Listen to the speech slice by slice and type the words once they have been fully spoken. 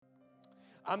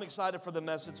I'm excited for the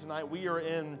message tonight. We are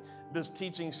in this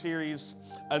teaching series,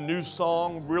 A New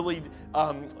Song, really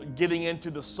getting into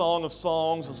the Song of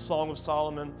Songs, the Song of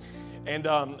Solomon. And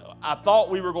I thought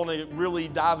we were going to really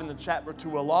dive into chapter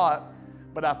 2 a lot,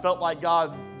 but I felt like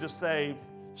God just say,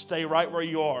 stay right where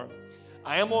you are.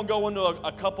 I am going to go into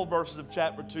a couple verses of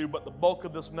chapter 2, but the bulk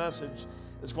of this message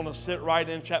is going to sit right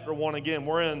in chapter 1 again.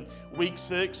 We're in week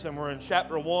 6 and we're in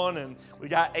chapter 1 and we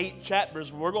got 8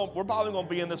 chapters. We're probably going to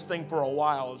be in this thing for a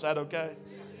while. Is that okay?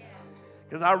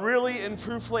 Because I really and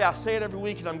truthfully, I say it every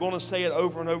week and I'm going to say it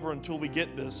over and over until we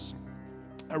get this.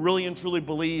 I really and truly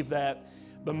believe that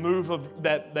the move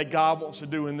that God wants to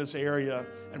do in this area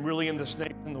and really in this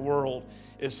nation in the world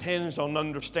is hinged on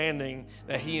understanding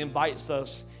that He invites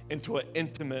us into an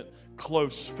intimate,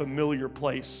 close, familiar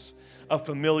place, a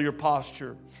familiar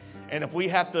posture. And if we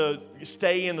have to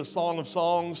stay in the Song of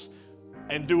Songs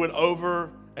and do it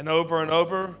over and over and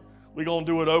over, we're going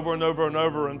to do it over and over and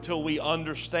over until we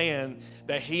understand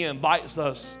that He invites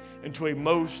us into a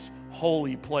most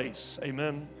holy place.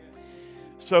 Amen.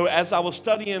 So as I was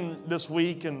studying this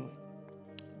week and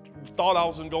thought I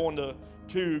wasn't going to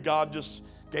 2, God just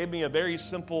gave me a very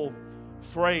simple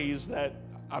phrase that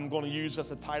I'm going to use as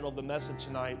the title of the message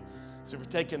tonight. So if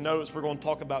you're taking notes, we're going to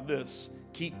talk about this.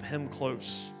 Keep Him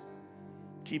close.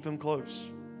 Keep Him close.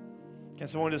 Can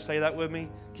someone just say that with me?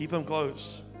 Keep Him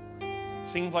close.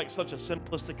 Seems like such a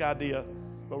simplistic idea,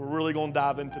 but we're really going to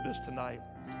dive into this tonight.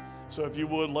 So if you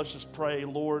would, let's just pray.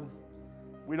 Lord,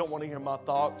 we don't want to hear my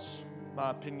thoughts,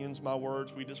 my opinions, my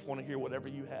words. We just want to hear whatever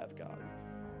you have, God.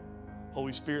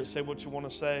 Holy Spirit, say what you want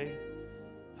to say.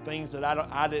 Things that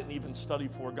I didn't even study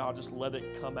for, God, just let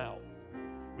it come out.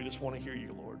 We just want to hear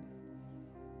you, Lord.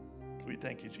 We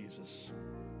thank you, Jesus.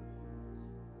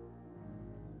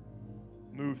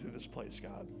 Move through this place,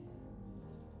 God.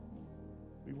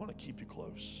 We want to keep you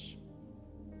close.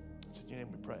 It's in your name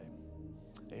we pray.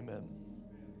 Amen.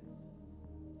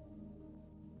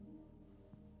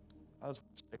 I was going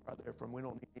to stay right there from we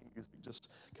don't need music.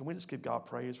 Can we just give God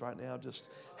praise right now? Just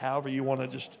however you want to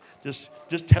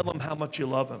just tell Him how much you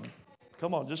love Him.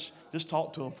 Come on, just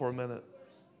talk to Him for a minute.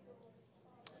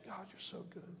 God, you're so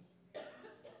good.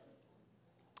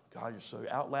 God, you're so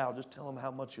out loud. Just tell Him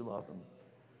how much you love Him.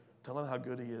 Tell Him how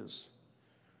good He is.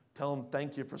 Tell Him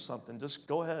thank you for something. Just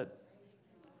go ahead.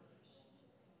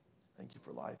 Thank you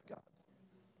for life, God.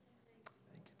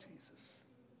 Thank you, Jesus.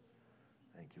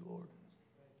 Thank you, Lord.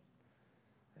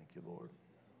 Thank you, Lord.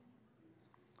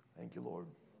 Thank you, Lord.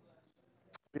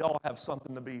 We all have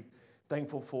something to be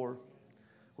thankful for.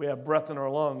 We have breath in our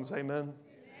lungs. Amen.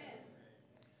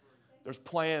 There's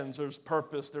plans, there's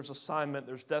purpose, there's assignment,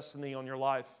 there's destiny on your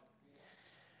life.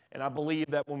 And I believe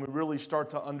that when we really start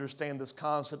to understand this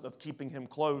concept of keeping Him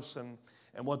close and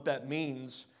what that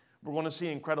means, we're going to see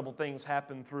incredible things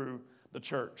happen through the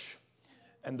church.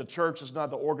 And the church is not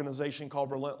the organization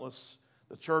called Relentless.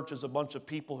 The church is a bunch of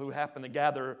people who happen to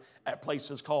gather at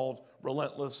places called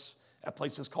Relentless, at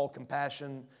places called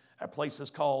Compassion, at places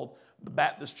called the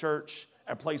Baptist Church,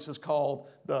 at places called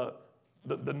the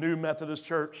New Methodist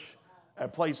Church,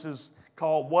 at places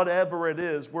called whatever it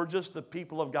is. We're just the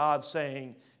people of God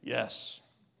saying yes.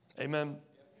 Amen.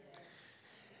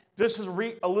 This is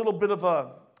a little bit of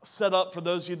a setup for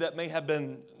those of you that may have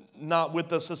been not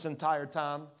with us this entire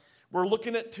time. We're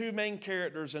looking at 2 main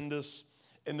characters in this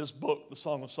book, the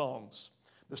Song of Songs.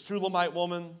 The Shulamite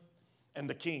woman and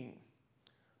the king.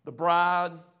 The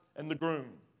bride and the groom.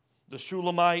 The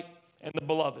Shulamite and the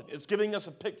beloved. It's giving us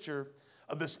a picture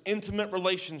of this intimate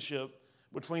relationship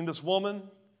between this woman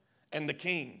and the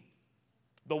king,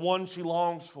 the one she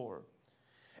longs for.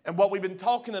 And what we've been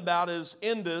talking about is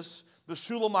in this, the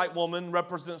Shulamite woman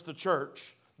represents the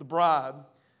church, the bride,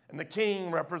 and the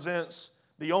king represents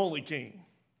the only king.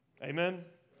 Amen?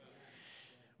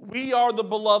 We are the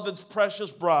beloved's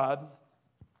precious bride,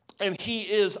 and He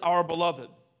is our beloved.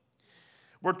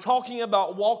 We're talking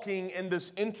about walking in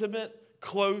this intimate,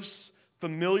 close,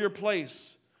 familiar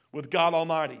place with God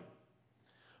Almighty.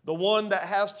 The one that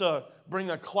has to bring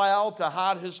a cloud to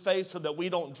hide His face so that we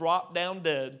don't drop down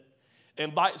dead,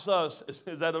 invites us,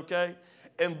 is that okay?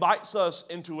 Invites us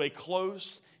into a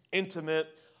close, intimate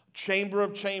chamber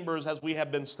of chambers, as we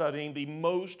have been studying, the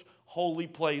most holy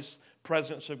place,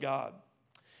 presence of God.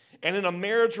 And in a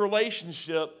marriage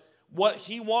relationship, what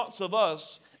He wants of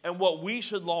us and what we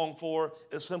should long for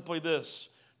is simply this,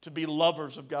 to be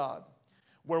lovers of God,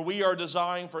 where we are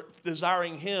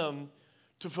desiring Him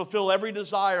to fulfill every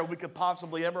desire we could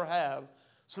possibly ever have,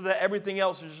 so that everything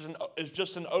else is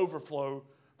just an overflow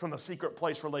from a secret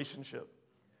place relationship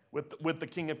with the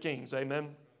King of Kings. Amen?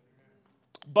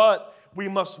 But we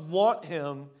must want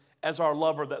Him as our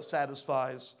lover that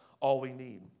satisfies all we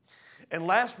need. And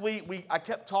last week, I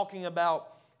kept talking about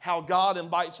how God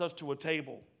invites us to a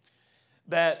table.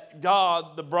 That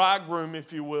God, the bridegroom,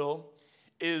 if you will,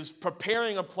 is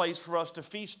preparing a place for us to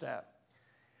feast at.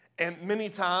 And many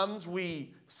times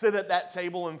we sit at that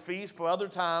table and feast, but other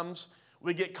times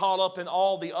we get caught up in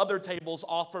all the other tables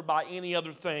offered by any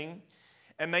other thing.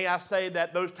 And may I say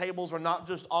that those tables are not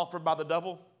just offered by the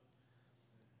devil?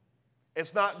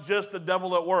 It's not just the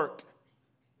devil at work.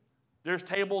 There's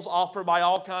tables offered by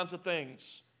all kinds of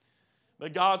things.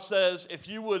 But God says, if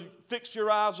you would fix your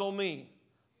eyes on me,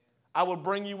 I will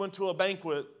bring you into a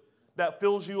banquet that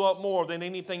fills you up more than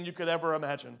anything you could ever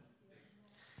imagine.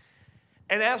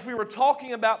 And as we were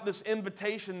talking about this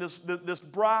invitation, this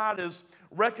bride is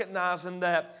recognizing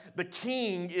that the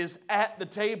king is at the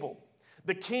table.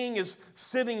 The king is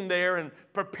sitting there and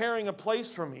preparing a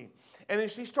place for me. And then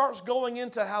she starts going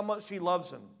into how much she loves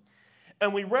him.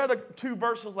 And we read 2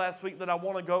 verses last week that I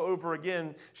want to go over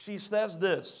again. She says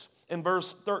this in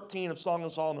verse 13 of Song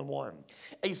of Solomon 1.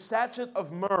 A sachet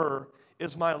of myrrh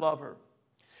is my lover,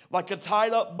 like a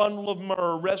tied up bundle of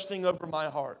myrrh resting over my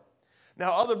heart.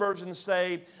 Now, other versions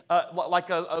say like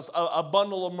a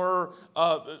bundle of myrrh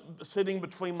sitting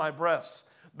between my breasts.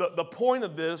 The point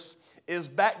of this is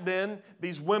back then,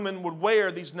 these women would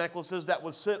wear these necklaces that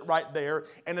would sit right there,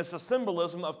 and it's a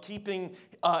symbolism of keeping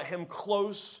him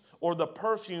close, or the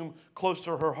perfume close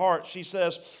to her heart. She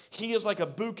says, he is like a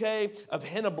bouquet of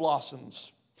henna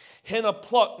blossoms, henna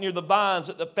plucked near the vines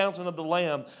at the fountain of the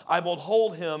Lamb. I will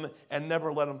hold him and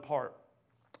never let him part.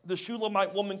 The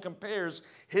Shulamite woman compares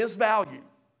his value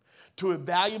to a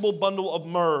valuable bundle of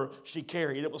myrrh she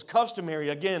carried. It was customary,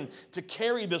 again, to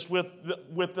carry this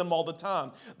with them all the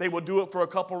time. They would do it for a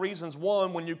couple reasons.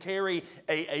 One, when you carry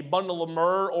a bundle of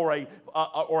myrrh or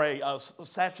a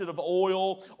sachet of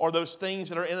oil or those things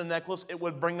that are in a necklace, it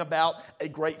would bring about a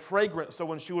great fragrance. So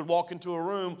when she would walk into a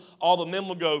room, all the men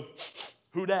would go,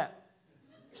 who dat?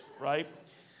 Right?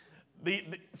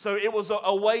 So it was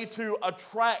a way to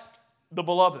attract the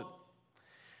beloved.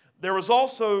 There was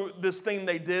also this thing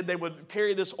they did. They would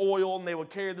carry this oil and they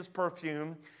would carry this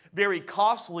perfume, very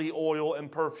costly oil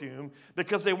and perfume,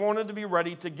 because they wanted to be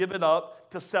ready to give it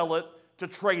up, to sell it, to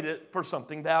trade it for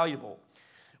something valuable.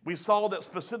 We saw that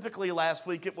specifically last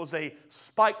week it was a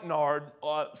spikenard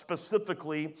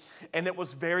specifically, and it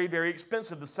was very, very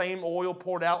expensive. The same oil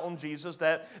poured out on Jesus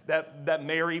that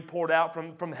Mary poured out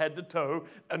from head to toe,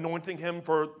 anointing him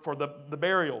for the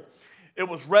burial. It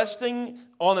was resting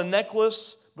on a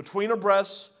necklace between her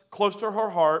breasts, close to her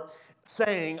heart,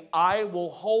 saying, I will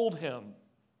hold him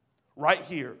right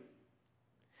here.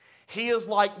 He is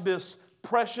like this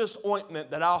precious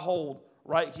ointment that I hold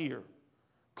right here,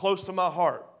 close to my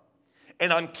heart.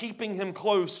 And I'm keeping him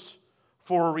close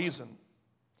for a reason.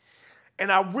 And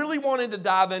I really wanted to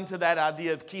dive into that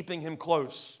idea of keeping him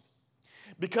close.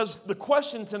 Because the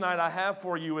question tonight I have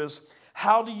for you is,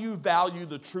 how do you value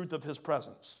the truth of his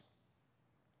presence?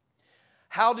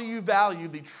 How do you value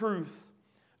the truth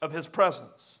of his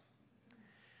presence?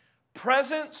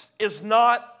 Presence is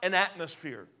not an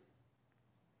atmosphere.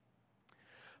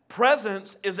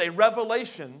 Presence is a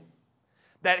revelation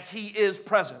that he is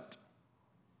present.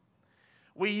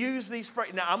 We use these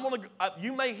phrases. Now,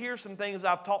 you may hear some things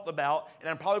I've talked about, and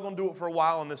I'm probably going to do it for a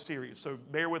while in this series, so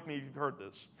bear with me if you've heard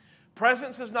this.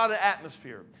 Presence is not an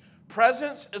atmosphere.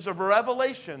 Presence is a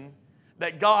revelation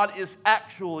that God is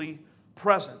actually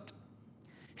present.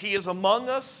 He is among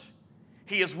us.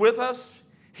 He is with us.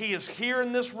 He is here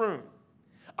in this room.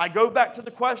 I go back to the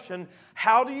question,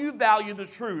 how do you value the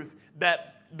truth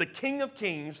that the King of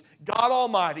Kings, God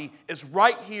Almighty, is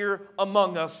right here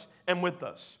among us and with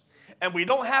us? And we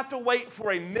don't have to wait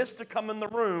for a mist to come in the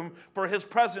room for his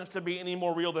presence to be any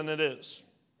more real than it is.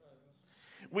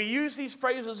 We use these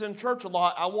phrases in church a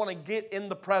lot. I want to get in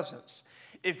the presence.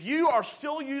 If you are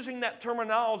still using that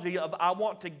terminology of I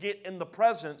want to get in the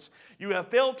presence, you have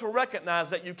failed to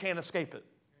recognize that you can't escape it.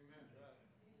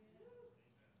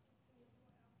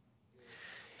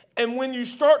 And when you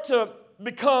start to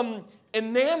become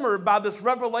enamored by this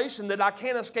revelation that I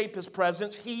can't escape his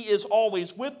presence, he is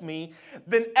always with me,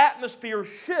 then atmospheres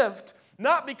shift,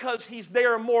 not because he's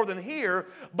there more than here,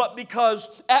 but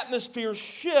because atmospheres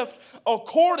shift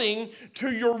according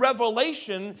to your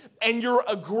revelation, and you're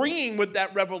agreeing with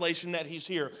that revelation that he's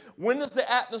here. When does the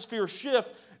atmosphere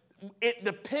shift? It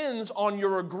depends on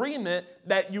your agreement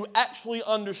that you actually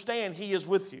understand he is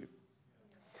with you.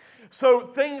 So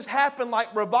things happen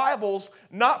like revivals,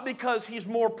 not because he's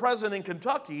more present in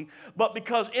Kentucky, but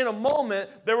because in a moment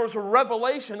there was a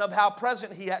revelation of how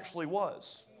present he actually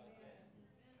was.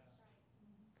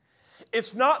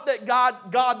 It's not that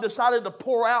God decided to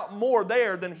pour out more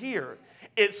there than here.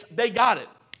 They got it.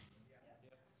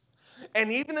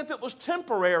 And even if it was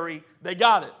temporary, they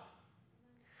got it.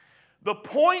 The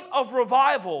point of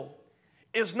revival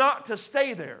is not to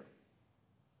stay there.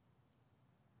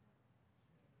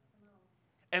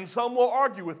 And some will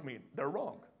argue with me. They're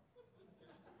wrong.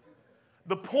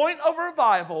 The point of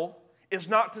revival is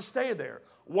not to stay there.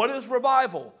 What is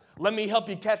revival? Let me help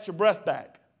you catch your breath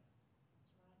back.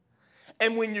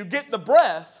 And when you get the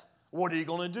breath, what are you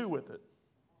going to do with it?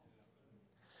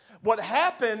 What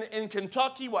happened in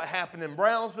Kentucky, what happened in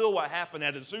Brownsville, what happened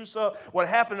at Azusa, what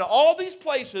happened at all these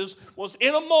places was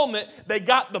in a moment they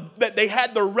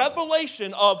had the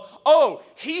revelation of, oh,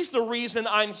 he's the reason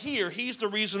I'm here. He's the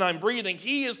reason I'm breathing.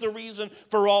 He is the reason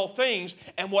for all things.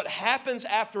 And what happens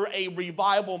after a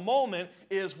revival moment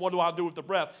is, what do I do with the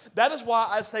breath? That is why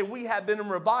I say we have been in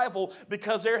revival,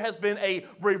 because there has been a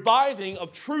reviving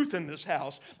of truth in this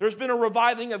house. There's been a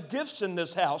reviving of gifts in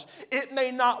this house. It may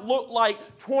not look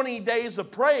like 20 days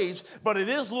of praise, but it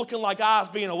is looking like eyes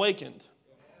being awakened.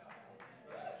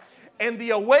 And the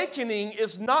awakening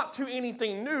is not to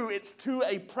anything new, it's to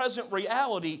a present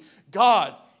reality.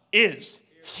 God is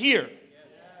here.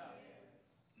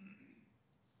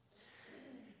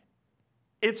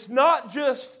 It's not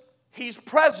just He's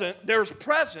present, there's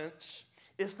presence,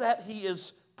 it's that He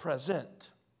is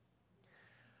present.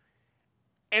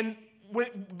 And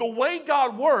the way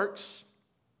God works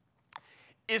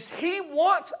is He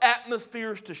wants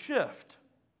atmospheres to shift.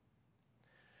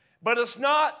 But it's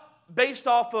not based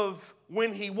off of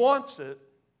when He wants it.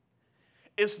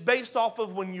 It's based off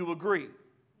of when you agree.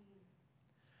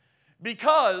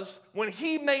 Because when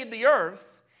He made the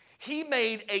earth, He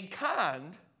made a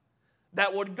kind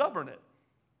that would govern it.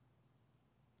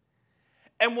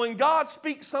 And when God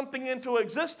speaks something into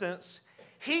existence,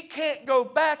 He can't go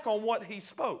back on what He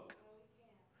spoke.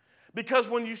 Because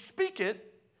when you speak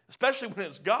it, especially when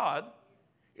it's God,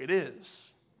 it is.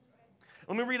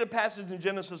 Let me read a passage in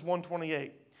Genesis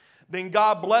 1:28. Then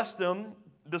God blessed them,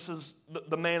 this is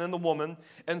the man and the woman,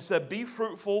 and said, be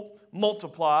fruitful,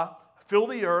 multiply, fill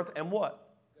the earth, and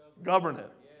what? Govern it.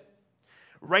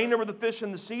 Reign over the fish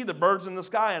in the sea, the birds in the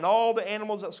sky, and all the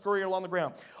animals that scurry along the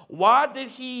ground. Why did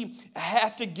He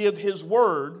have to give His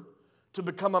word to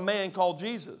become a man called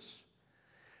Jesus?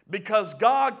 Because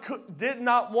God did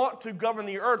not want to govern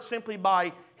the earth simply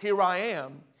by, here I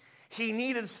am. He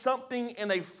needed something in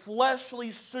a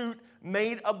fleshly suit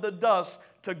made of the dust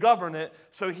to govern it.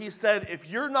 So He said, if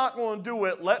you're not going to do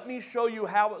it, let me show you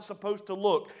how it's supposed to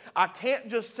look. I can't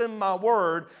just send my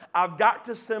word. I've got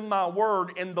to send my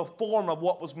word in the form of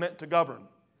what was meant to govern.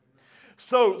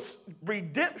 So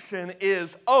redemption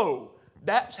is, oh,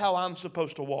 that's how I'm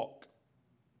supposed to walk.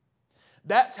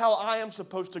 That's how I am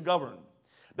supposed to govern.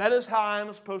 That is how I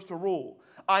am supposed to rule.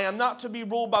 I am not to be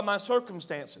ruled by my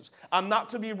circumstances. I'm not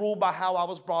to be ruled by how I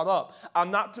was brought up.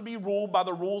 I'm not to be ruled by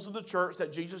the rules of the church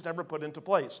that Jesus never put into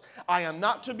place. I am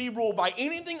not to be ruled by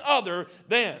anything other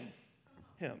than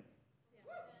Him.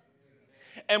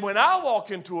 And when I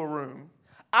walk into a room,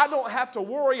 I don't have to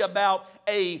worry about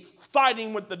a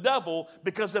fighting with the devil,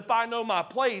 because if I know my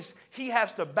place, he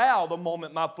has to bow the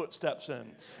moment my foot steps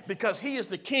in. Because he is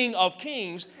the King of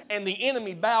kings, and the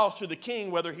enemy bows to the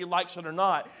king whether he likes it or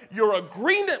not. Your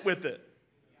agreement with it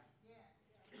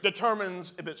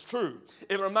determines if it's true.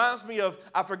 It reminds me of,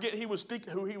 I forget who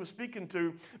he was speaking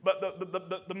to, but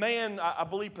the man, I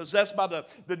believe, possessed by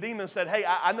the demon said, hey,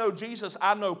 I know Jesus,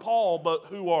 I know Paul, but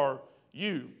who are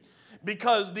you?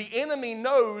 Because the enemy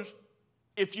knows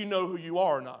if you know who you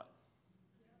are or not.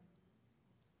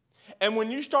 And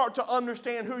when you start to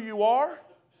understand who you are,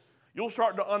 you'll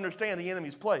start to understand the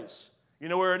enemy's place. You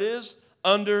know where it is?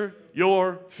 Under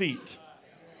your feet.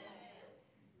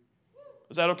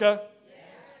 Is that okay?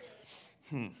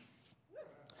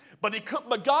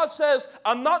 But God says,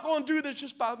 I'm not going to do this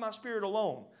just by my spirit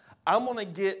alone. I'm going to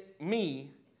get me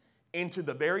into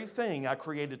the very thing I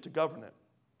created to govern it.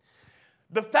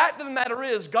 The fact of the matter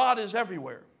is, God is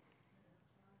everywhere.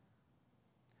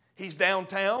 He's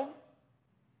downtown.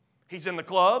 He's in the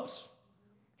clubs.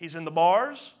 He's in the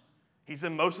bars. He's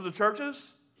in most of the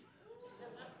churches.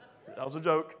 That was a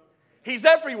joke. He's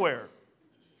everywhere.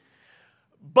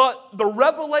 But the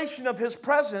revelation of His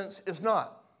presence is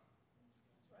not.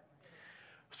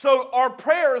 So our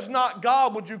prayer is not,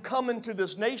 God, would you come into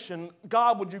this nation?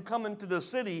 God, would you come into this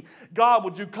city? God,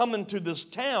 would you come into this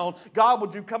town? God,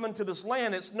 would you come into this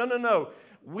land? It's no.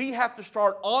 We have to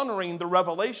start honoring the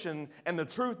revelation and the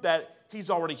truth that He's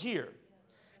already here.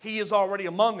 He is already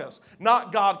among us.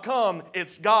 Not God come,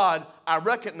 it's God, I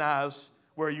recognize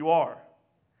where you are,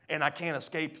 and I can't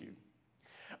escape you.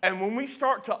 And when we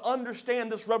start to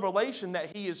understand this revelation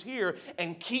that he is here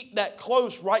and keep that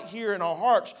close right here in our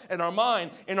hearts, in our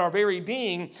mind, in our very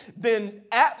being, then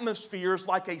atmospheres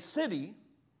like a city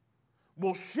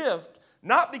will shift,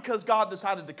 not because God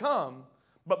decided to come,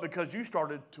 but because you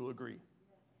started to agree.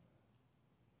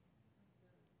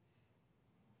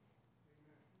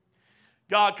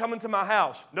 God, come into my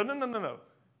house. No.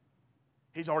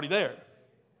 He's already there.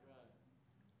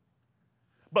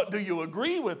 But do you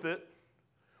agree with it?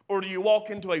 Or do you walk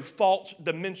into a false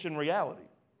dimension reality?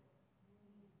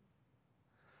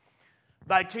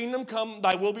 Thy kingdom come,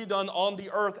 thy will be done on the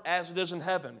earth as it is in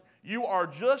heaven. You are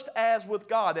just as with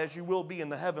God as you will be in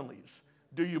the heavenlies.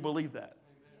 Do you believe that?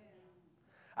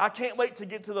 I can't wait to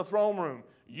get to the throne room.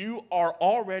 You are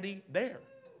already there.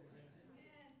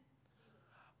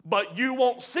 But you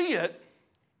won't see it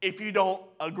if you don't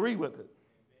agree with it.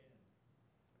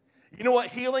 You know what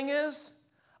healing is?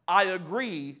 I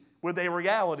agree with a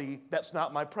reality that's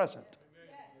not my present.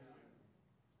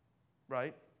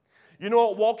 Right? You know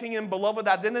what walking in beloved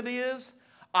identity is?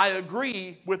 I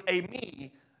agree with a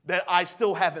me that I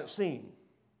still haven't seen.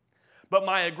 But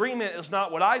my agreement is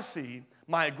not what I see.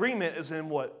 My agreement is in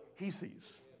what he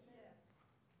sees.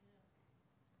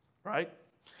 Right?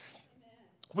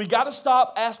 We got to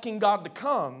stop asking God to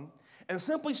come and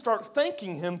simply start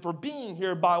thanking him for being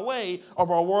here by way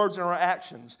of our words and our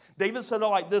actions. David said it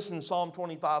like this in Psalm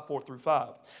 25,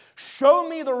 4-5. Show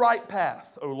me the right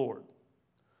path, O Lord.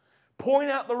 Point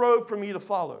out the road for me to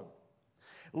follow.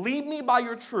 Lead me by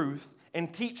your truth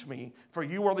and teach me, for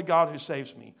you are the God who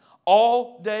saves me.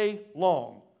 All day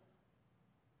long,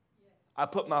 I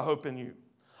put my hope in you.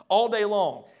 All day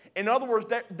long. In other words,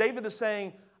 David is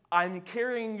saying, I'm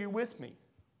carrying you with me.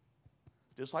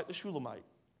 Just like the Shulamite.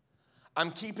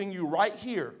 I'm keeping you right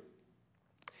here.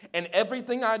 And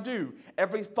everything I do,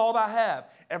 every thought I have,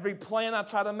 every plan I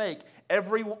try to make,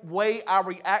 every way I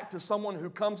react to someone who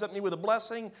comes at me with a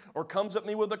blessing or comes at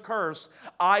me with a curse,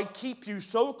 I keep you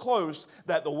so close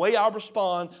that the way I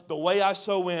respond, the way I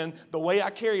sow in, the way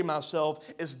I carry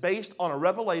myself is based on a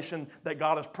revelation that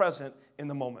God is present in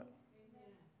the moment.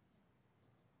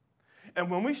 And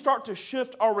when we start to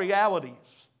shift our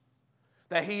realities,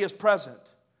 that he is present,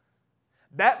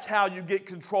 that's how you get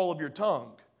control of your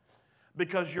tongue.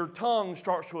 Because your tongue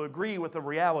starts to agree with the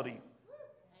reality.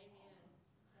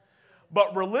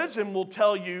 But religion will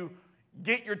tell you,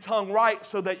 get your tongue right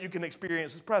so that you can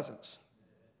experience his presence.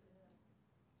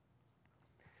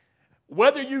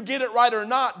 Whether you get it right or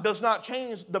not does not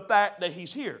change the fact that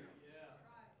he's here.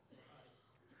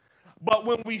 But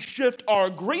when we shift our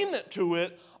agreement to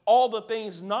it, all the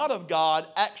things not of God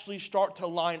actually start to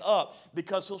line up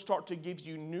because he'll start to give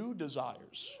you new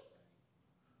desires.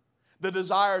 The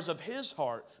desires of his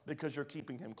heart because you're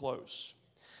keeping him close.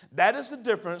 That is the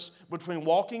difference between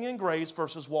walking in grace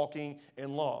versus walking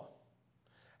in law.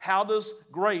 How does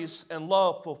grace and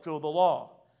love fulfill the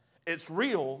law? It's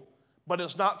real, but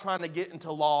it's not trying to get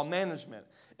into law management.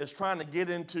 It's trying to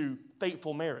get into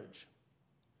faithful marriage.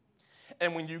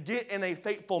 And when you get in a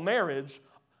faithful marriage,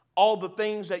 all the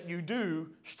things that you do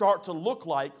start to look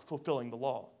like fulfilling the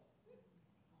law.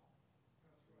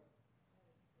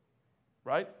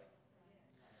 Right?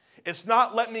 It's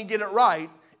not let me get it right.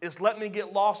 It's let me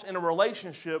get lost in a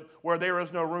relationship where there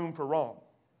is no room for wrong.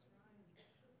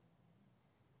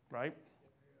 Right?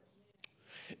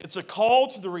 It's a call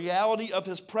to the reality of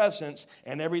his presence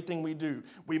and everything we do.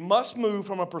 We must move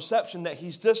from a perception that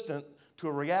he's distant to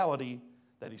a reality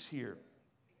that he's here.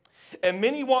 And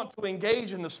many want to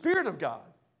engage in the Spirit of God,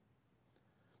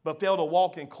 but fail to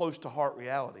walk in close to heart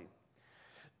reality.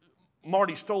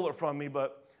 Marty stole it from me,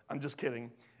 but I'm just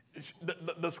kidding.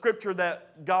 The scripture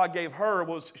that God gave her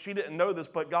was, she didn't know this,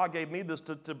 but God gave me this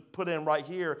to put in right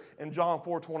here in John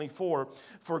 4:24.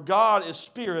 For God is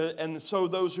spirit, and so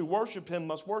those who worship him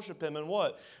must worship him in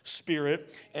what?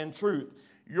 Spirit and truth.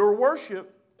 Your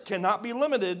worship cannot be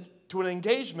limited to an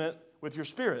engagement with your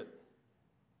spirit,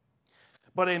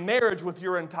 but a marriage with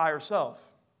your entire self.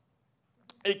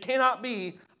 It cannot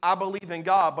be, I believe in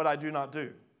God, but I do not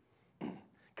do.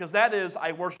 Because that is,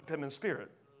 I worship him in spirit.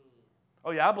 Oh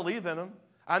yeah, I believe in him.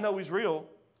 I know he's real.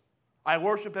 I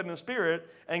worship him in spirit.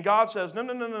 And God says,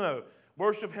 no.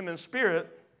 Worship him in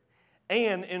spirit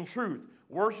and in truth.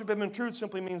 Worship him in truth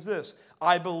simply means this.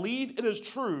 I believe it is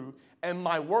true, and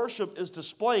my worship is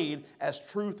displayed as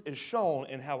truth is shown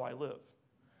in how I live.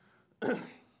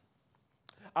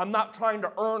 I'm not trying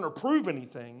to earn or prove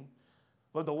anything,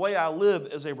 but the way I live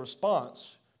is a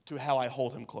response to how I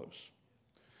hold him close.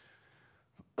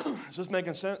 Is this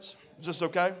making sense? Is this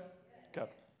okay? Okay.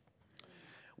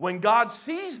 When God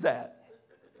sees that,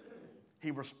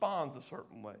 he responds a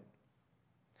certain way.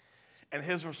 And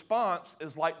his response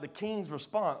is like the king's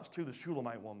response to the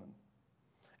Shulamite woman,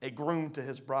 a groom to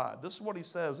his bride. This is what he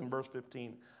says in verse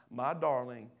 15. My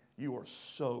darling, you are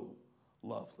so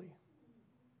lovely.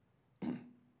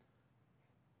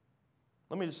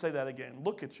 Let me just say that again.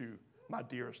 Look at you, my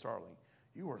dearest darling.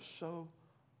 You are so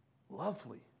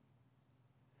lovely.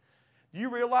 Do you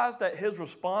realize that his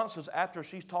response is after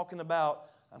she's talking about,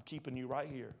 I'm keeping you right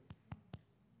here.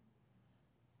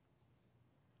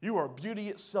 You are beauty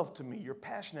itself to me. Your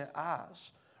passionate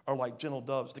eyes are like gentle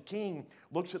doves. The king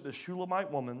looks at the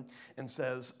Shulamite woman and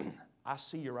says, I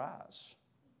see your eyes.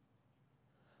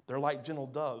 They're like gentle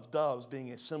doves, doves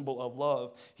being a symbol of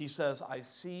love. He says, I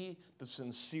see the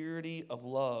sincerity of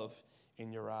love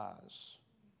in your eyes.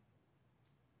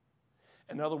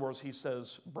 In other words, he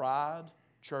says, bride,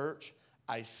 church,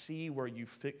 I see where you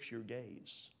fix your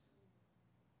gaze.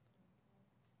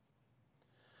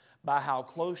 By how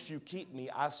close you keep me,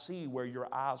 I see where your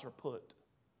eyes are put.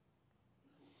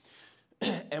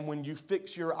 And when you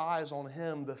fix your eyes on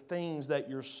him, the things that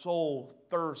your soul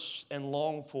thirsts and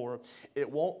longs for, it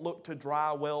won't look to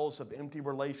dry wells of empty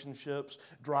relationships,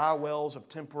 dry wells of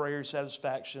temporary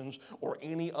satisfactions, or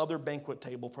any other banquet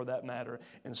table for that matter.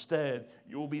 Instead,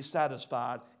 you will be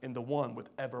satisfied in the one with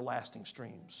everlasting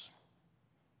streams.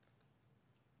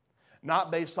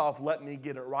 Not based off let me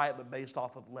get it right, but based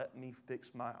off of let me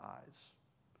fix my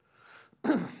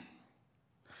eyes.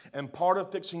 And part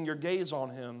of fixing your gaze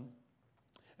on him,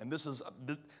 and this is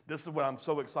what I'm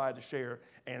so excited to share,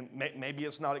 and maybe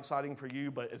it's not exciting for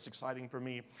you, but it's exciting for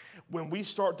me. When we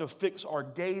start to fix our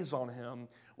gaze on him,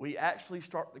 we actually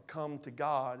start to come to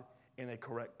God in a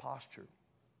correct posture.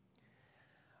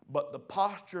 But the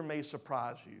posture may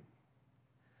surprise you.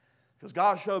 Because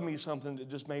God showed me something that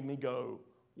just made me go,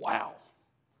 wow.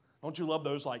 Don't you love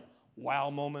those like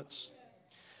wow moments?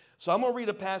 So I'm going to read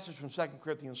a passage from 2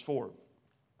 Corinthians 4,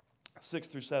 6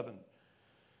 through 7.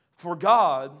 For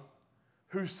God,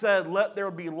 who said, let there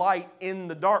be light in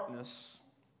the darkness,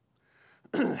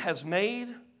 has made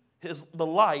the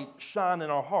light shine in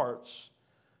our hearts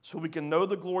so we can know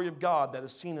the glory of God that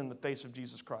is seen in the face of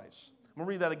Jesus Christ. I'm going to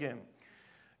read that again.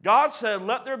 God said,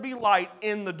 let there be light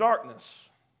in the darkness.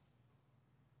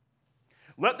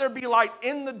 Let there be light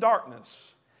in the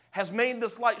darkness, has made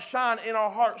this light shine in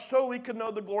our hearts so we can know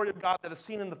the glory of God that is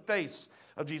seen in the face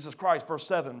of Jesus Christ. Verse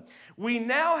 7. We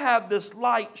now have this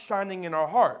light shining in our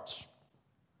hearts,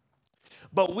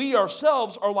 but we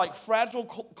ourselves are like fragile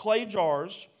clay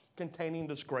jars containing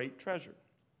this great treasure.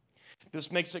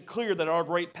 This makes it clear that our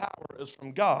great power is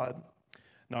from God,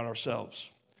 not ourselves.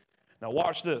 Now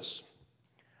watch this.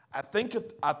 I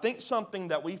think something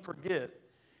that we forget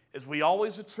is we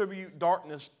always attribute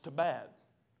darkness to bad.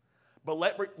 But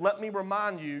let me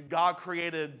remind you, God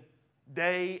created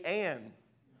day and.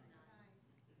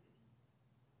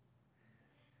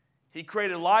 He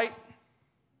created light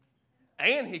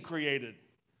and he created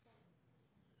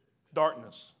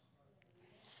darkness.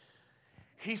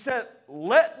 He said,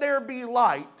 let there be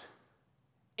light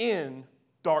in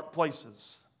dark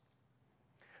places.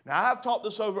 Now, I've taught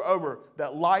this over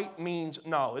that light means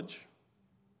knowledge.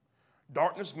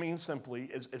 Darkness means simply,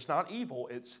 it's not evil,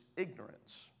 it's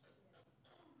ignorance.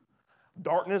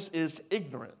 Darkness is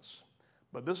ignorance.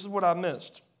 But this is what I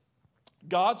missed.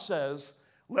 God says,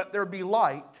 let there be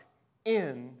light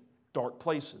in dark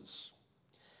places.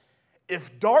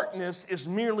 If darkness is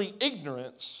merely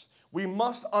ignorance, we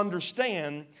must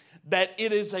understand that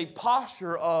it is a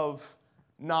posture of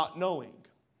not knowing.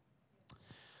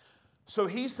 So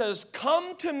he says,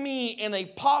 come to me in a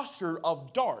posture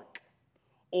of dark,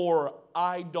 or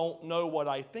I don't know what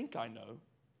I think I know,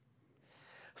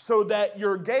 so that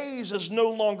your gaze is no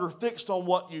longer fixed on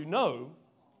what you know.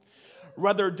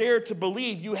 Rather, dare to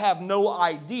believe you have no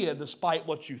idea despite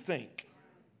what you think.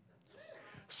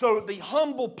 So the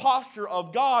humble posture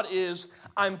of God is,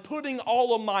 I'm putting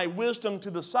all of my wisdom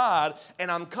to the side and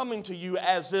I'm coming to you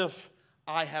as if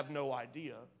I have no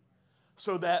idea,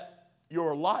 so that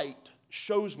your light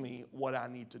shows me what I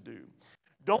need to do.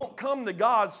 Don't come to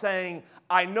God saying,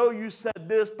 I know you said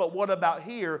this, but what about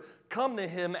here? Come to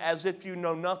him as if you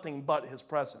know nothing but his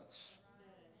presence.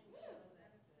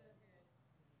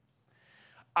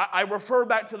 I refer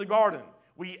back to the garden.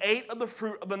 We ate of the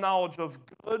fruit of the knowledge of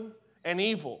good and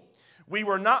evil. We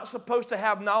were not supposed to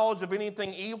have knowledge of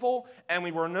anything evil, and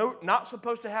we were not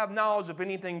supposed to have knowledge of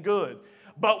anything good.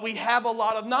 But we have a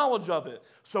lot of knowledge of it.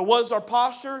 So what is our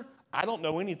posture? I don't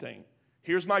know anything.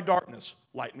 Here's my darkness.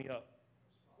 Light me up.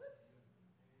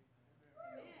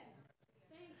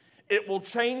 It will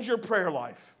change your prayer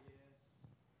life.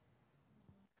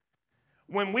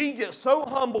 When we get so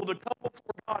humble to come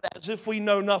before God as if we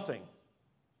know nothing.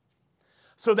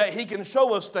 so that he can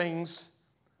show us things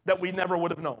that we never would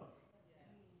have known.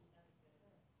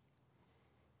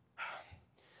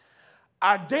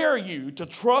 I dare you to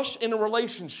trust in a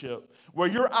relationship where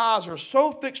your eyes are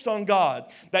so fixed on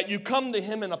God that you come to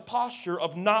him in a posture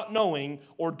of not knowing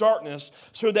or darkness,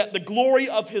 so that the glory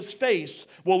of his face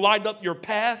will light up your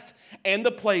path and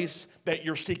the place that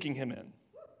you're seeking him in.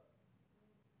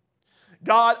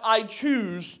 God, I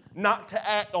choose not to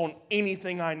act on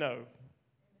anything I know.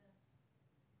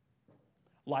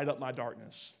 Light up my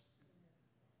darkness.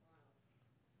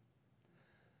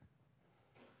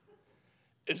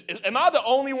 Am I the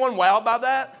only one wowed by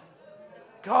that?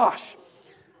 Gosh.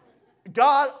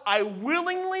 God, I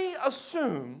willingly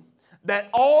assume that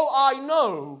all I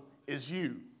know is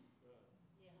you.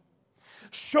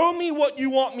 Show me what you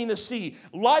want me to see.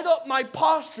 Light up my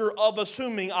posture of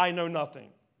assuming I know nothing.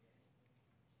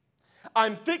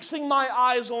 I'm fixing my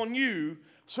eyes on you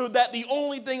so that the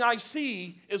only thing I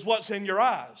see is what's in your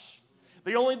eyes.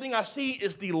 The only thing I see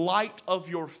is the light of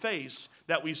your face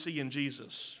that we see in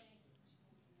Jesus.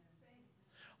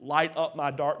 Light up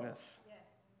my darkness.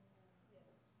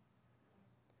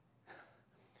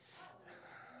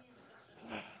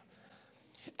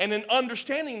 And in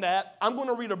understanding that, I'm going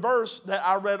to read a verse that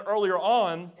I read earlier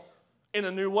on in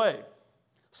a new way.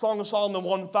 Song of Solomon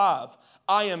 1:5.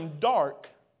 I am dark,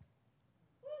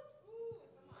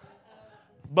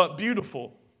 but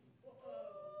beautiful.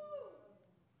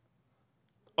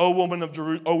 O women of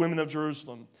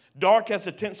Jerusalem. Dark as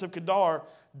the tents of Kedar,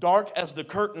 dark as the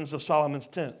curtains of Solomon's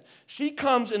tent. She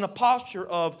comes in a posture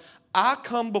of, I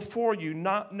come before you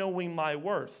not knowing my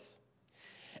worth.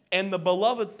 And the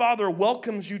beloved Father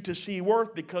welcomes you to see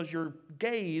worth because your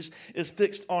gaze is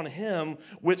fixed on him,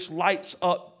 which lights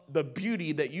up the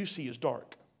beauty that you see as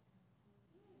dark.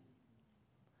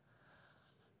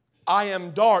 I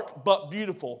am dark but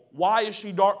beautiful. Why is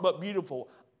she dark but beautiful?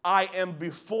 I am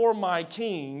before my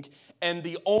king, and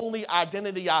the only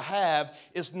identity I have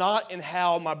is not in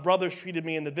how my brothers treated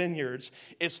me in the vineyards.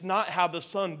 It's not how the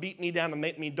sun beat me down and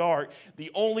made me dark.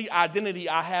 The only identity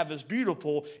I have as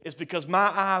beautiful is because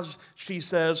my eyes, she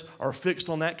says, are fixed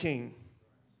on that king.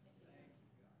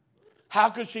 How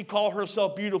could she call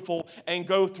herself beautiful and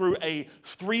go through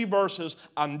 3 verses,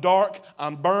 I'm dark,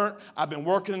 I'm burnt, I've been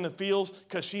working in the fields?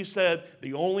 Because she said,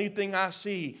 the only thing I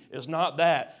see is not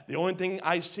that. The only thing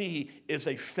I see is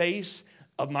a face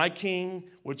of my king,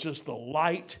 which is the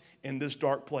light in this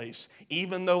dark place.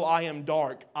 Even though I am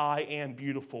dark, I am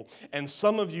beautiful. And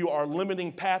some of you are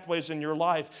limiting pathways in your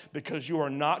life because you are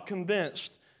not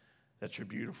convinced that you're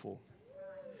beautiful.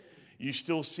 You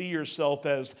still see yourself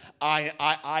as, I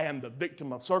am the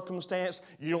victim of circumstance.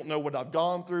 You don't know what I've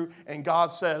gone through. And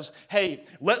God says, hey,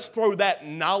 let's throw that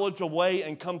knowledge away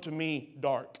and come to me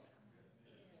dark.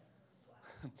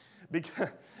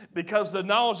 Because the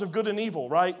knowledge of good and evil,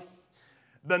 right?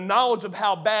 The knowledge of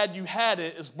how bad you had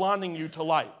it is blinding you to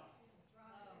light.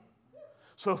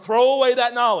 So throw away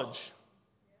that knowledge.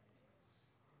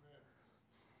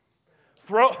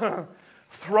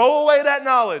 Throw away that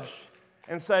knowledge.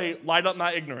 And say, light up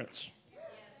my ignorance.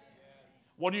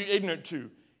 What are you ignorant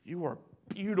to? You are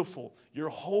beautiful. You're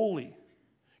holy.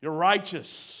 You're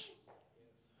righteous.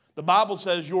 The Bible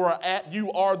says you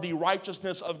are the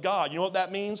righteousness of God. You know what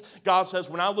that means? God says,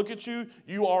 when I look at you,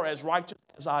 you are as righteous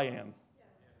as I am.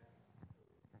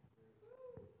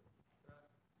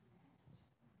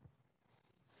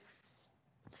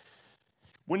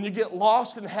 When you get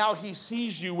lost in how he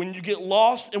sees you, when you get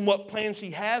lost in what plans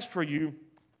he has for you,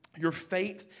 your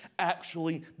faith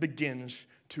actually begins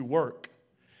to work.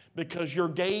 Because your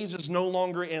gaze is no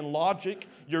longer in logic.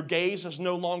 Your gaze is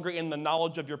no longer in the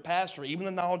knowledge of your past or even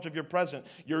the knowledge of your present.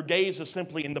 Your gaze is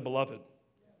simply in the beloved.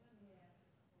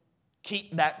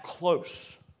 Keep that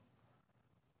close.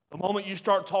 The moment you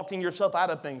start talking yourself out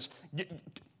of things,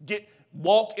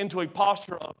 walk into a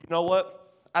posture of, you know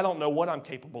what? I don't know what I'm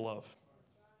capable of.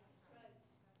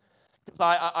 Because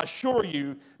I assure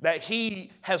you that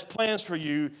he has plans for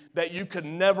you that you could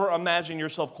never imagine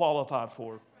yourself qualified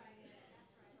for.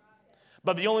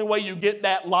 But the only way you get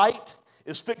that light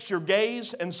is fix your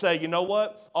gaze and say, you know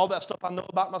what? All that stuff I know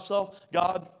about myself,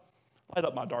 God, light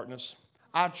up my darkness.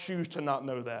 I choose to not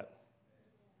know that.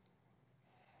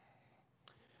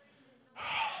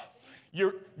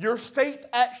 Your faith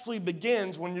actually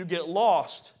begins when you get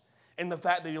lost in the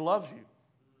fact that he loves you.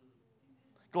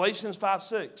 Galatians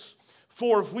 5:6.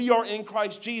 For if we are in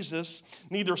Christ Jesus,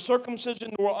 neither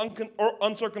circumcision nor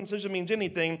uncircumcision means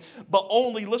anything, but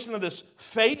only, listen to this,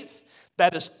 faith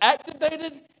that is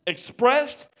activated,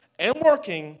 expressed, and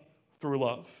working through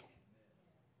love.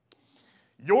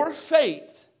 Your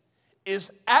faith is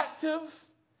active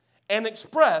and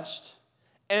expressed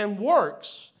and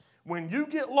works when you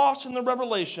get lost in the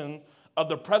revelation of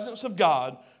the presence of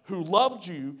God who loved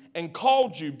you and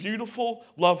called you beautiful,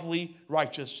 lovely,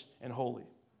 righteous, and holy.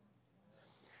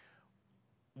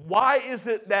 Why is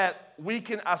it that we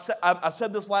can, I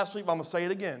said this last week, but I'm going to say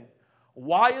it again.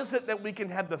 Why is it that we can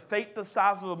have the faith the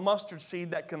size of a mustard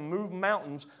seed that can move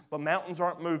mountains, but mountains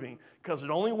aren't moving? Because it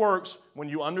only works when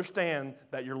you understand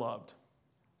that you're loved.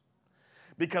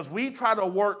 Because we try to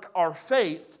work our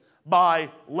faith by,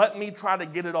 let me try to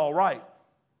get it all right.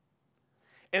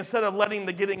 Instead of letting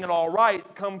the getting it all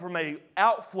right come from a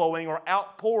outflowing or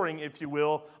outpouring, if you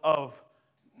will, of,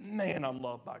 man, I'm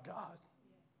loved by God.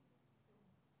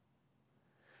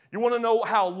 You want to know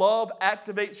how love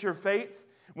activates your faith?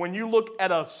 When you look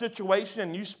at a situation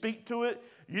and you speak to it,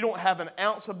 you don't have an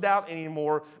ounce of doubt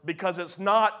anymore, because it's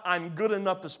not, I'm good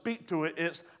enough to speak to it.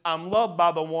 It's, I'm loved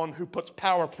by the one who puts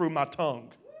power through my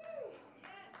tongue.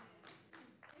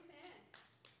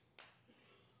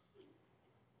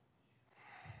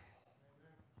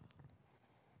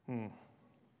 And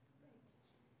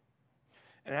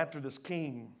after this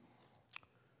king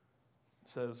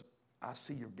says, I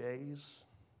see your gaze,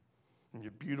 and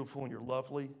you're beautiful and you're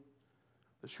lovely,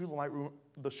 the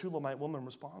Shulamite woman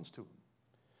responds to him.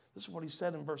 This is what he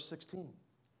said in verse 16.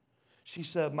 She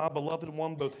said, my beloved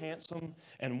one, both handsome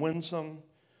and winsome,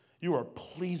 you are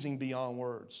pleasing beyond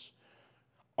words.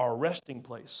 Our resting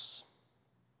place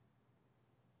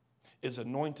is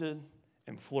anointed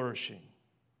and flourishing,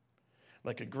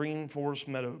 like a green forest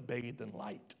meadow bathed in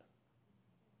light.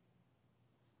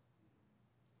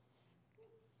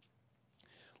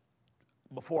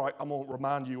 I'm going to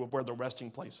remind you of where the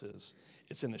resting place is.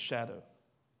 It's in the shadow.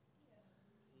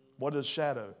 What is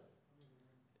shadow?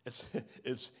 It's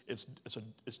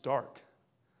dark.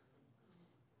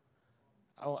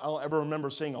 I don't ever remember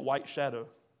seeing a white shadow.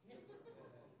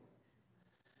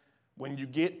 When you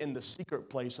get in the secret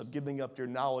place of giving up your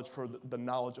knowledge for the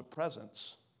knowledge of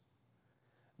presence,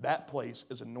 that place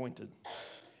is anointed.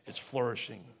 It's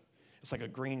flourishing. It's like a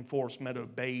green forest meadow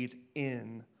bathed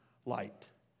in light.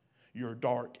 Your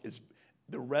dark is,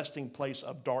 the resting place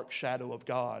of dark shadow of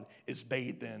God is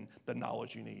bathed in the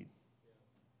knowledge you need.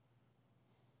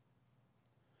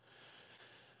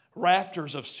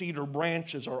 Rafters of cedar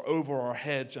branches are over our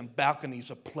heads and balconies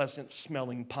of pleasant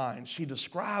smelling pine. She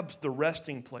describes the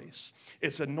resting place.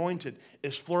 It's anointed,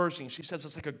 it's flourishing. She says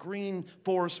it's like a green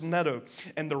forest meadow,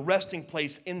 and the resting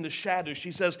place in the shadow.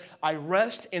 She says, I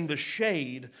rest in the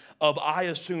shade of, I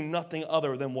assume nothing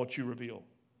other than what you reveal.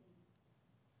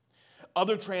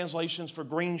 Other translations for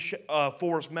green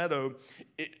forest meadow,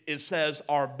 it says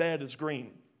our bed is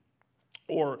green,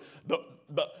 or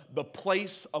the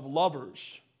place of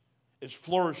lovers is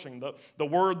flourishing. The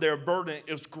word there, verdant,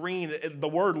 is green. The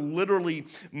word literally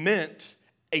meant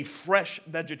a fresh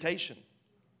vegetation.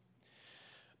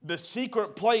 The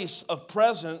secret place of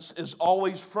presence is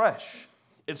always fresh.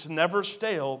 It's never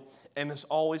stale, and it's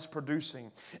always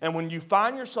producing. And when you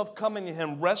find yourself coming to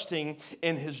him, resting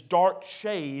in his dark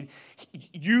shade,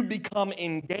 you become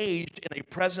engaged in a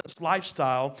presence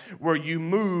lifestyle where you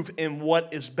move in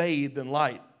what is bathed in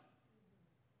light.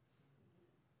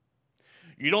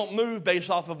 You don't move based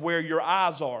off of where your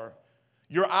eyes are.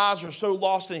 Your eyes are so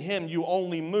lost in him, you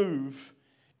only move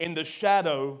in the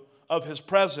shadow of his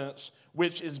presence,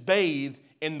 which is bathed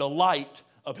in the light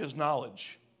of his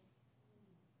knowledge.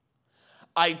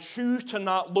 I choose to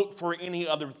not look for any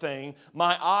other thing.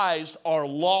 My eyes are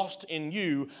lost in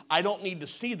you. I don't need to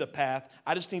see the path.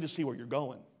 I just need to see where you're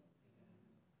going.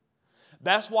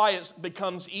 That's why it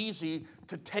becomes easy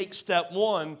to take step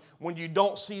 1 when you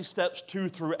don't see steps 2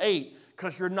 through 8,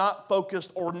 because you're not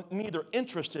focused or neither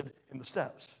interested in the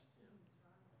steps.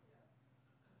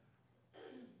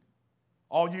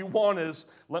 All you want is,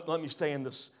 let me stay in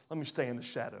this, let me stay in the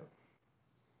shadow.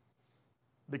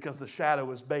 Because the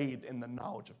shadow is bathed in the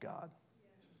knowledge of God.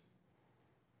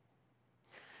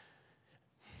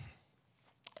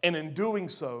 And in doing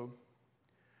so,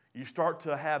 you start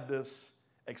to have this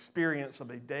experience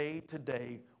of a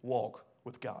day-to-day walk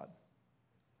with God.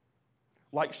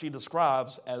 Like she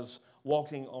describes as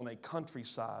walking on a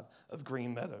countryside of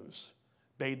green meadows,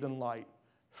 bathed in light,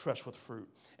 fresh with fruit.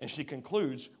 And she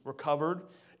concludes, we're covered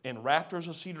in rafters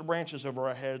of cedar branches over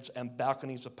our heads and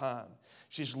balconies of pine.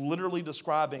 She's literally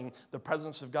describing the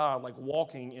presence of God like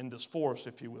walking in this forest,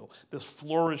 if you will, this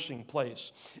flourishing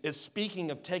place. It's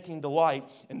speaking of taking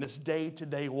delight in this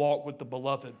day-to-day walk with the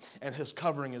beloved, and his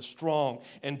covering is strong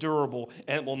and durable,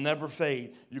 and it will never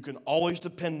fade. You can always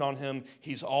depend on him.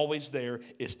 He's always there.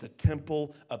 It's the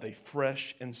temple of a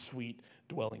fresh and sweet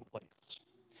dwelling place.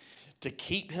 To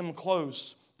keep him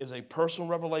close is a personal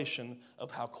revelation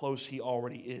of how close he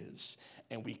already is.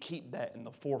 And we keep that in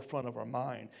the forefront of our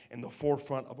mind, in the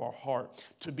forefront of our heart.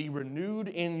 To be renewed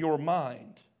in your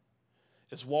mind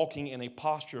is walking in a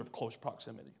posture of close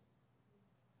proximity.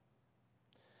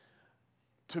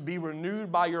 To be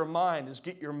renewed by your mind is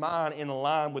get your mind in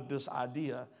line with this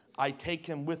idea. I take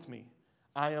him with me.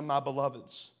 I am my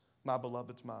beloved's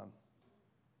mine.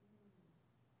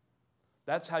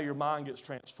 That's how your mind gets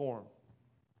transformed.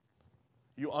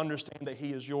 You understand that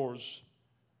he is yours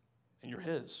and you're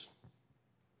his.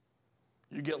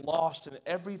 You get lost in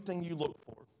everything you look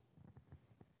for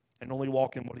and only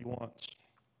walk in what he wants.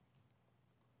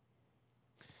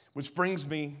 Which brings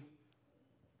me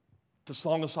to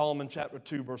Song of Solomon chapter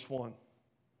 2, verse 1.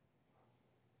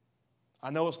 I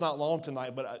know it's not long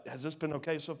tonight, but has this been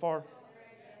okay so far?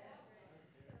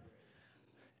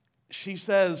 She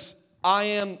says, I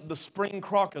am the spring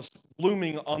crocus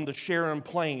blooming on the Sharon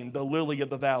plain, the lily of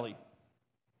the valley.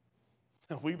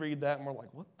 And we read that and we're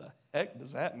like, what the heck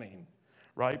does that mean?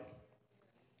 Right?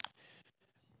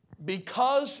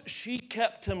 Because she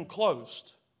kept him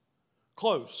close,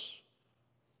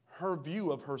 her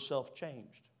view of herself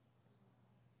changed.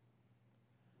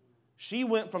 She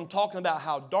went from talking about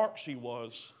how dark she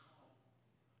was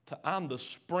to I'm the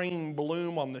spring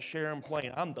bloom on the Sharon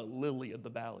plain. I'm the lily of the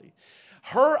valley.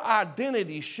 Her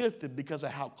identity shifted because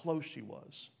of how close she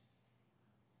was.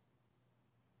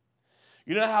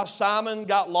 You know how Simon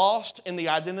got lost in the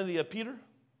identity of Peter?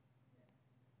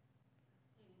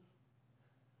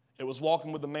 It was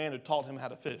walking with the man who taught him how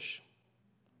to fish,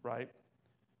 right?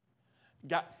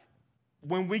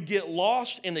 When we get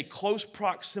lost in a close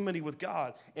proximity with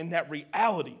God, in that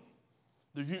reality,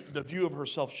 the view of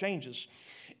herself changes.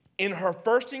 In her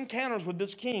first encounters with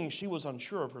this king, she was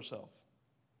unsure of herself,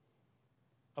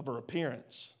 of her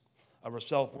appearance, of her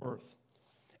self-worth.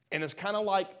 And it's kind of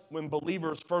like when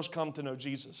believers first come to know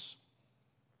Jesus.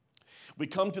 We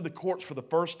come to the courts for the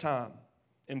first time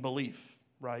in belief,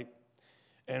 right?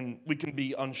 And we can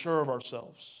be unsure of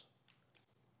ourselves.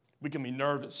 We can be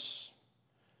nervous.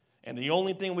 And the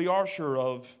only thing we are sure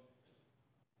of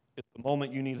is the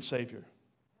moment you need a Savior.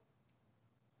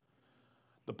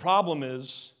 The problem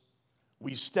is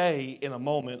we stay in a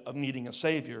moment of needing a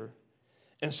Savior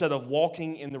instead of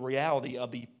walking in the reality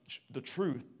of the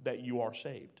truth that you are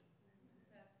saved.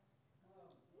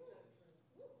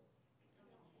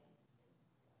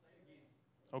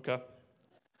 Okay.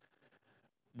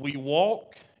 We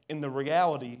walk in the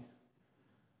reality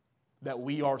that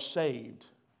we are saved,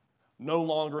 no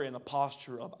longer in a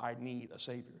posture of I need a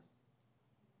Savior.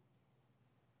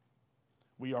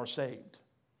 We are saved.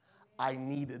 I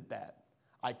needed that.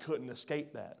 I couldn't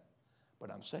escape that, but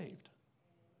I'm saved.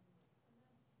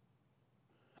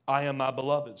 I am my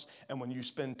beloved's. And when you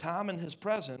spend time in his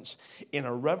presence, in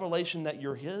a revelation that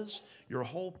you're his, your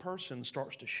whole person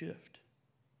starts to shift.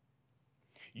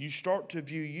 You start to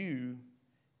view you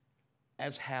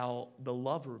as how the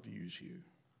lover views you,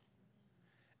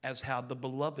 as how the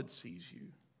beloved sees you,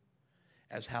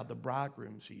 as how the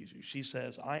bridegroom sees you. She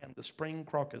says, I am the spring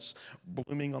crocus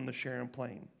blooming on the Sharon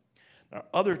plain. Now,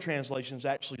 other translations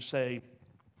actually say,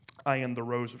 I am the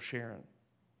rose of Sharon,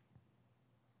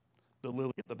 the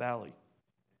lily of the valley.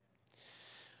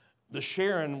 The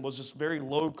Sharon was this very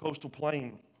low coastal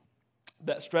plain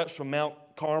that stretched from Mount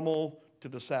Carmel to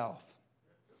the south.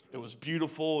 It was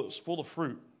beautiful. It was full of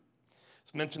fruit.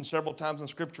 It's mentioned several times in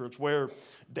Scripture. It's where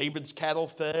David's cattle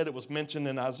fed. It was mentioned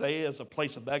in Isaiah as a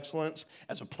place of excellence,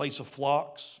 as a place of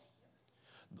flocks.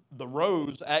 The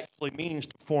rose actually means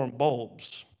to form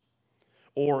bulbs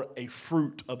or a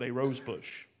fruit of a rose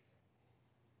bush.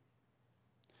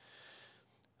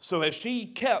 So as she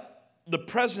kept the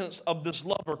presence of this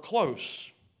lover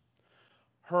close,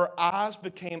 her eyes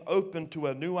became open to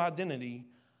a new identity.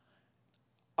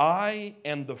 I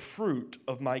am the fruit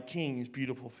of my king's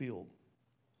beautiful field.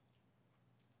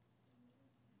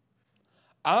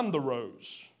 I'm the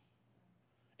rose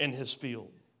in his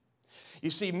field.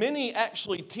 You see, many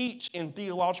actually teach in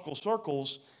theological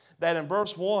circles that in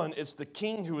verse 1, it's the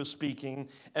king who is speaking,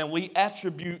 and we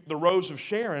attribute the rose of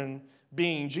Sharon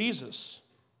being Jesus.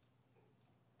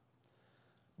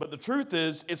 But the truth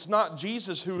is, it's not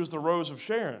Jesus who is the rose of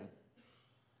Sharon.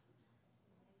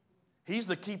 He's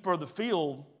the keeper of the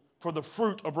field for the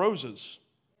fruit of roses.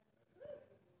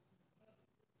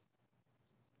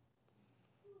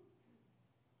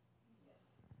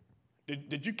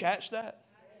 Did you catch that?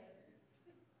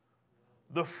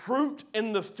 The fruit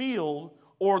in the field,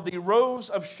 or the rose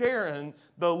of Sharon,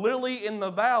 the lily in the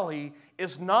valley,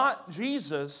 is not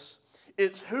Jesus.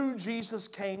 It's who Jesus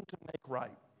came to make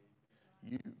right.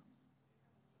 You.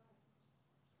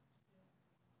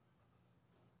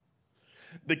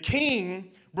 The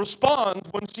king responds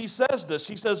when she says this.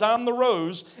 She says, I'm the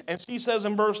rose. And she says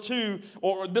in verse 2,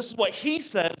 or this is what he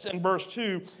says in verse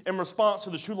 2 in response to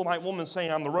the Shulamite woman saying,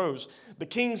 I'm the rose. The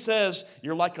king says,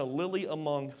 you're like a lily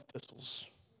among thistles.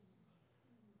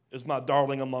 Is my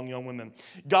darling among young women.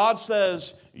 God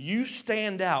says, you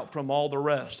stand out from all the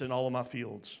rest in all of my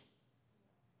fields.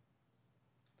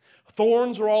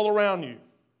 Thorns are all around you.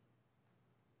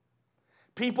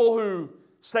 People who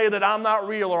say that I'm not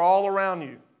real are all around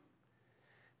you.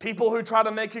 People who try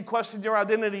to make you question your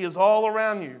identity is all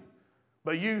around you.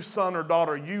 But you, son or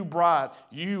daughter, you bride,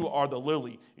 you are the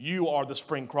lily. You are the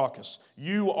spring crocus.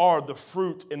 You are the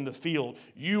fruit in the field.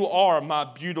 You are my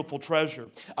beautiful treasure.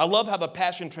 I love how the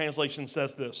Passion Translation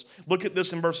says this. Look at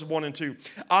this in verses 1 and 2.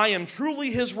 I am truly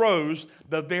his rose,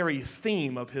 the very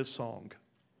theme of his song.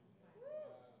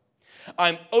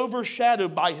 I'm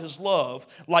overshadowed by his love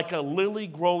like a lily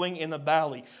growing in a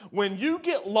valley. When you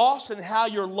get lost in how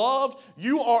you're loved,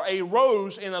 you are a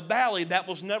rose in a valley that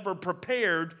was never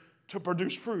prepared to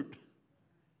produce fruit.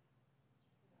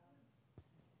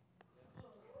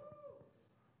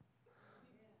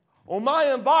 Well,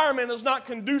 my environment is not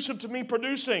conducive to me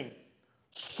producing.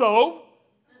 So,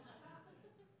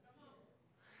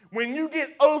 when you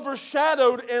get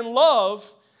overshadowed in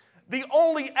love, the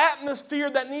only atmosphere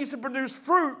that needs to produce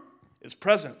fruit is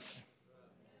presence.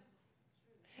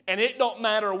 And it don't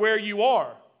matter where you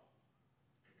are.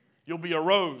 You'll be a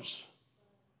rose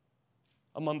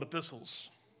among the thistles,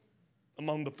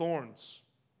 among the thorns.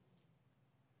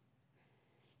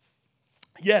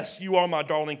 Yes, you are my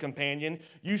darling companion.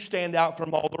 You stand out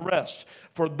from all the rest.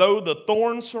 For though the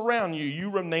thorns surround you, you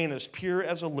remain as pure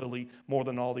as a lily more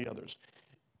than all the others.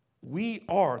 We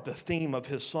are the theme of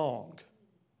his song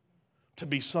to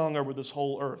be sung over this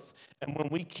whole earth. And when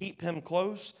we keep him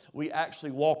close, we actually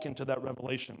walk into that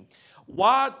revelation.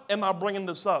 Why am I bringing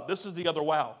this up? This is the other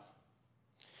wow.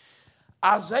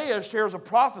 Isaiah shares a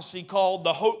prophecy called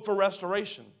the hope for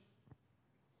restoration.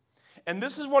 And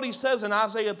this is what he says in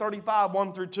Isaiah 35,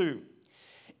 1 through 2.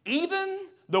 Even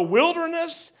the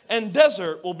wilderness and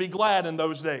desert will be glad in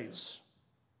those days.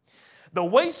 The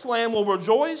wasteland will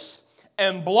rejoice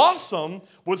and blossom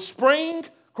with spring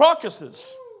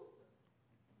crocuses.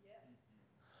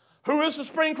 Who is the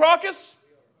spring crocus?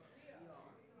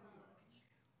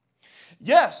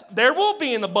 Yes, there will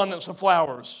be an abundance of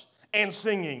flowers and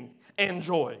singing and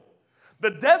joy.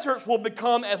 The deserts will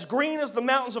become as green as the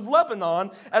mountains of Lebanon,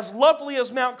 as lovely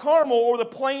as Mount Carmel or the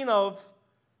plain of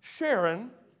Sharon.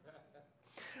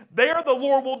 There the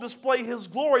Lord will display his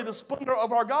glory, the splendor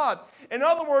of our God. In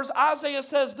other words, Isaiah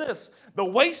says this: the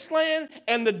wasteland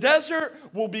and the desert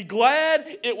will be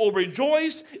glad, it will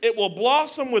rejoice, it will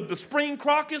blossom with the spring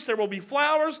crocus, there will be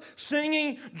flowers,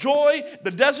 singing, joy.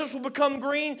 The deserts will become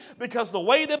green because the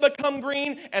way they become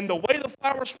green and the way the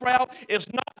flowers sprout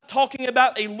is not talking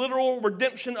about a literal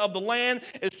redemption of the land,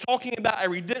 it's talking about a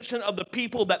redemption of the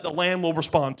people that the land will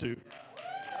respond to.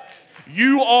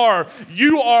 You are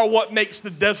what makes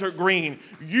the desert green.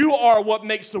 You are what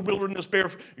makes the wilderness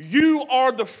bear. You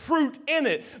are the fruit in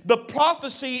it. The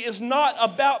prophecy is not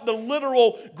about the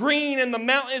literal green in the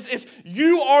mountains. It's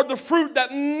you are the fruit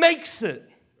that makes it.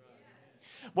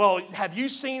 Well, have you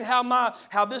seen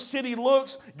how this city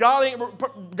looks? God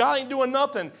ain't doing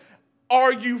nothing.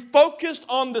 Are you focused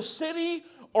on the city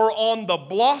or on the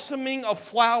blossoming of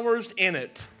flowers in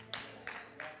it?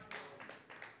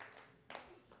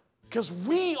 Because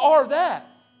we are that.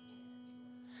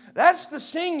 That's the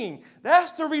singing.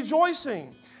 That's the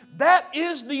rejoicing. That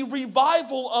is the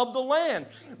revival of the land.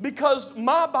 Because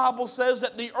my Bible says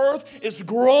that the earth is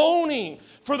groaning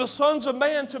for the sons of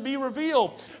man to be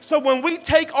revealed. So when we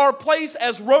take our place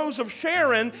as Rose of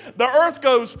Sharon, the earth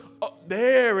goes, oh,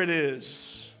 there it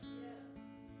is.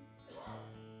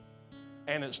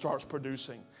 And it starts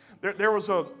producing. There was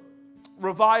a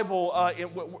revival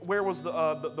where was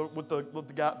with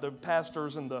the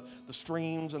pastors and the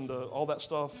streams and all that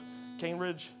stuff? Cane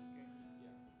Ridge?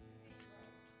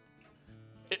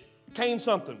 Cane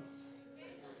something.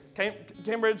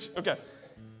 Cane Ridge? Okay.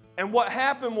 And what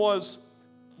happened was,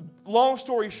 long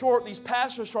story short, these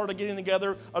pastors started getting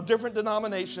together of different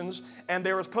denominations, and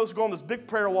they were supposed to go on this big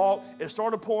prayer walk. It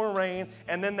started pouring rain,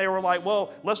 and then they were like,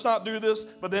 well, let's not do this.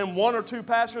 But then one or two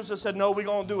pastors that said, no, we're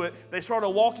going to do it. They started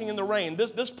walking in the rain.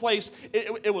 This place,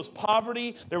 it was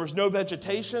poverty. There was no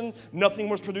vegetation. Nothing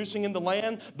was producing in the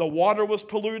land. The water was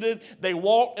polluted. They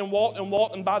walked and walked and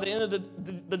walked, and by the end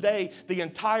of the day, the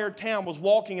entire town was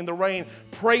walking in the rain,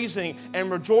 praising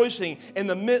and rejoicing in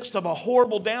the midst of a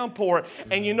horrible downpour.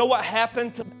 And you know what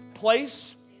happened to the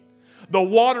place? The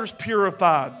water's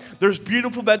purified. There's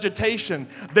beautiful vegetation.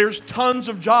 There's tons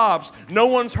of jobs. No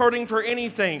one's hurting for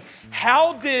anything.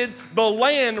 How did the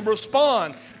land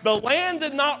respond? The land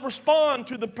did not respond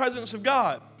to the presence of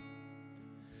God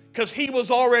because he was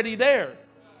already there.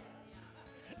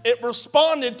 It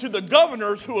responded to the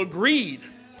governors who agreed.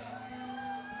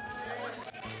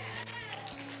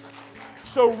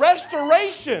 So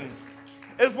restoration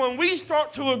is when we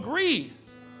start to agree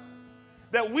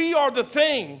that we are the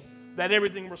thing that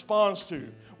everything responds to.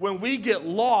 When we get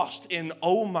lost in,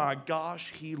 oh my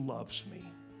gosh, he loves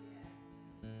me.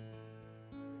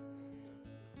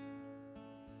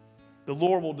 The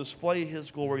Lord will display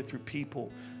his glory through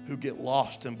people who get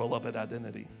lost in beloved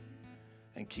identity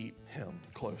and keep him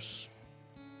close.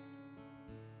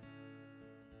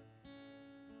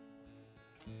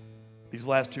 These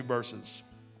last two verses,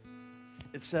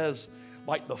 it says,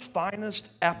 like the finest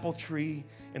apple tree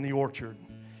in the orchard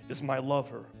is my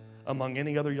lover among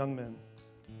any other young men.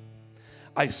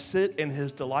 I sit in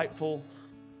his delightful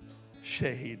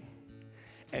shade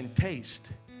and taste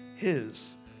his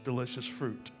delicious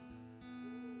fruit.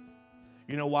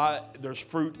 You know why there's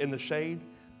fruit in the shade?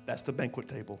 That's the banquet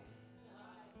table.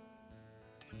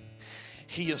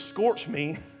 He escorts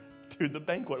me to the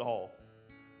banquet hall.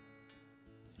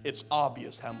 It's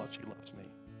obvious how much he loves me.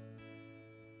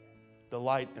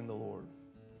 Delight in the Lord.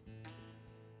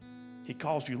 He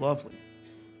calls you lovely.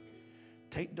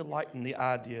 Take delight in the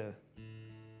idea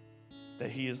that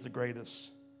he is the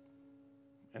greatest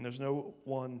and there's no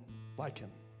one like him.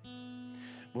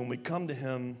 When we come to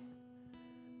him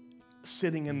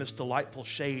sitting in this delightful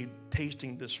shade,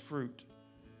 tasting this fruit,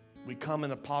 we come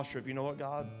in a posture of, you know what,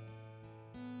 God?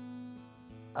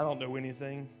 I don't know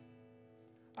anything.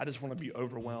 I just want to be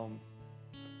overwhelmed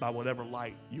by whatever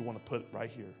light you want to put right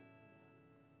here.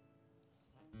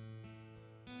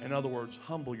 In other words,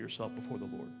 humble yourself before the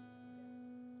Lord.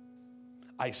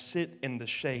 I sit in the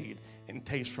shade and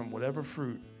taste from whatever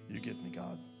fruit you give me,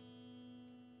 God.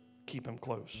 Keep him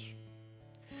close.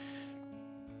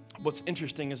 What's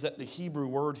interesting is that the Hebrew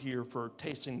word here for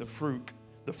tasting the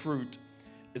fruit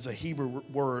is a Hebrew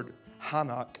word,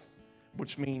 hanak,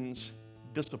 which means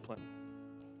discipline.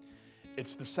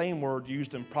 It's the same word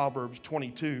used in Proverbs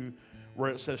 22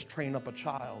 where it says, train up a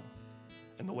child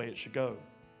in the way it should go.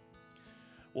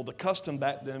 Well, the custom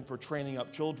back then for training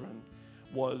up children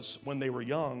was when they were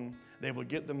young, they would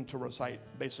get them to recite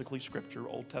basically Scripture,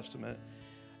 Old Testament,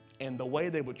 and the way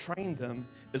they would train them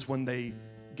is when they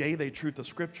gave a truth of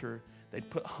Scripture, they'd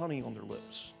put honey on their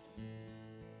lips.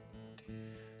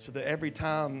 So that every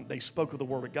time they spoke of the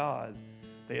Word of God,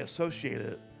 they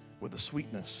associated it with the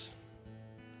sweetness.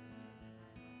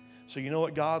 So you know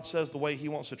what God says the way he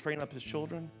wants to train up his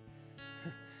children?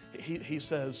 He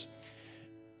says,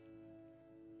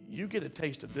 you get a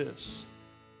taste of this.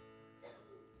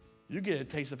 You get a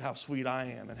taste of how sweet I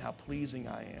am and how pleasing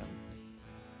I am.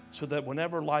 So that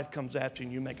whenever life comes at you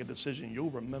and you make a decision, you'll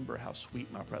remember how sweet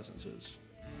my presence is.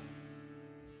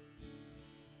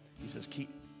 He says, keep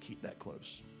that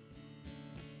close.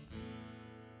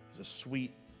 It's a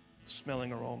sweet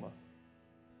smelling aroma.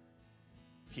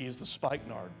 He is the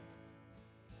spikenard.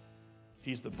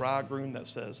 He's the bridegroom that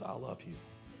says, I love you.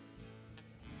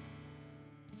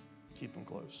 Keep him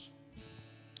close.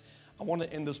 I want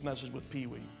to end this message with Pee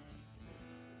Wee.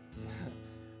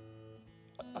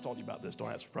 I told you about this, don't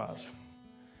act surprised.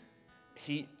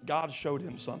 God showed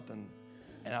him something,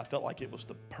 and I felt like it was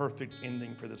the perfect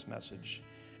ending for this message.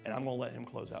 And I'm going to let him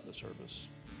close out the service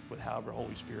with however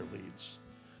Holy Spirit leads.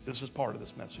 This is part of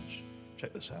this message.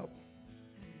 Check this out.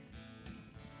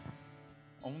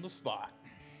 On the spot.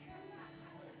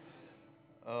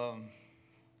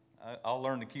 I'll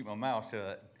learn to keep my mouth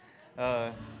shut.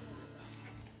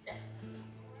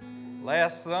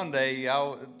 Last Sunday,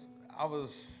 I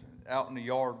was out in the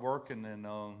yard working, and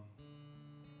I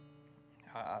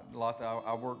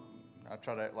work. I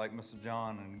try to act like Mr.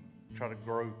 John and try to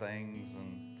grow things,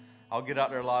 and I'll get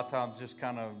out there a lot of times just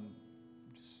kind of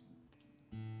just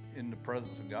in the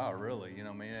presence of God, really. You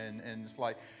know what I mean? And it's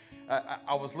like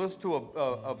I was listening to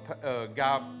a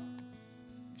guy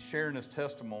sharing his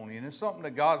testimony, and it's something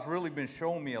that God's really been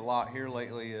showing me a lot here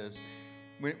lately. Is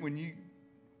when you.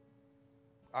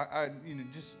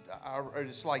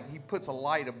 It's like he puts a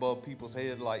light above people's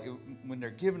head, like when they're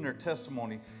giving their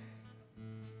testimony.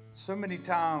 So many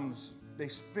times they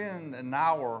spend an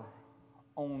hour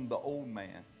on the old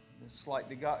man. It's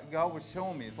like God was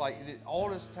showing me. It's like all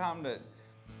this time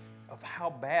of how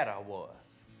bad I was,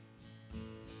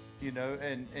 you know.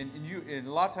 And a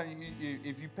lot of times,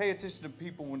 if you pay attention to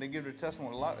people when they give their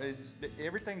testimony,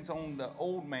 everything's on the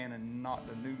old man and not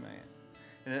the new man.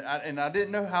 And I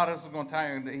didn't know how this was going to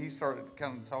tie in. He started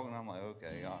kind of talking. I'm like,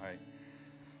 okay, all right.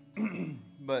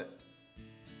 But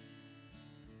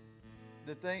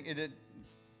the thing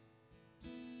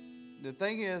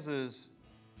is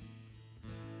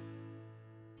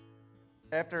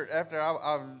after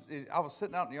I was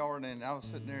sitting out in the yard and I was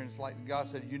sitting there and it's like God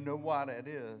said, you know why that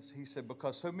is? He said,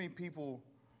 because so many people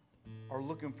are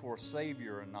looking for a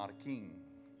savior and not a king.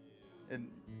 And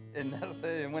that's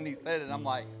it. And when he said it, I'm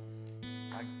like,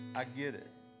 I get it,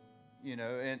 you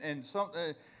know. And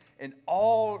something, and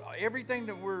everything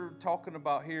that we're talking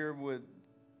about here with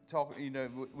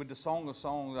the Song of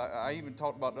Songs, I even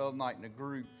talked about the other night in the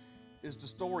group, is the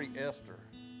story Esther.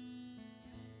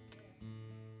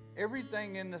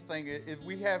 Everything in this thing,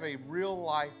 we have a real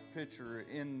life picture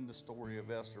in the story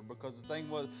of Esther, because the thing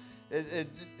was,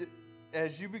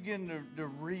 as you begin to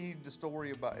read the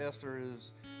story about Esther,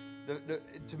 is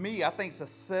to me, I think it's a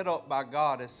setup by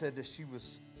God. It said that she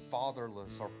was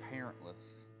fatherless or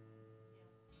parentless.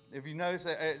 If you notice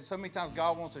that so many times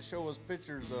God wants to show us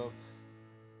pictures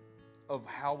of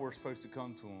how we're supposed to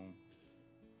come to Him.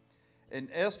 And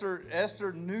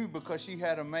Esther knew, because she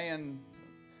had a man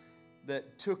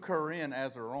that took her in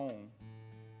as her own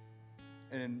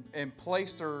and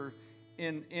placed her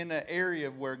in an area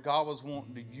where God was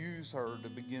wanting to use her to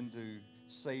begin to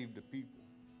save the people.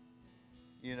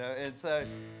 You know, and so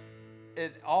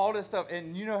all this stuff,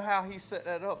 and you know how He set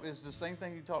that up is the same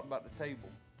thing you talked about the table.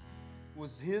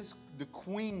 Was the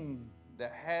queen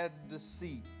that had the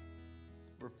seat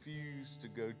refused to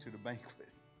go to the banquet.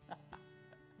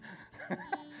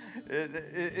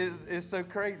 It's so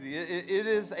crazy. It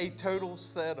is a total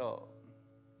setup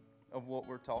of what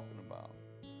we're talking about.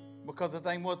 Because the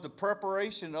thing was, the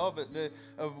preparation of it,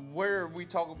 of where we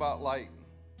talk about, like,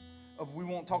 we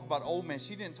won't talk about old man.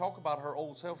 She didn't talk about her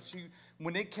old self.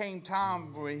 When it came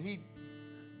time where He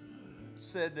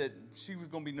said that she was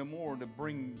going to be no more, to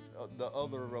bring the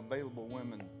other available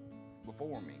women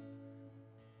before me,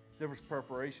 there was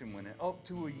preparation with it, up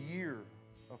to a year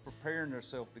of preparing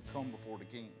herself to come before the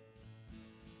king.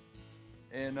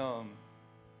 And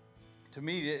to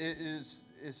me, it's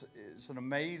an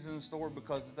amazing story,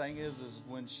 because the thing is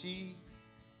when she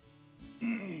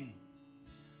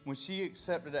when she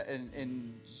accepted that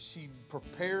and she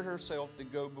prepared herself to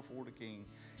go before the king,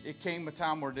 it came a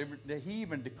time where he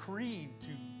even decreed to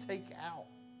take out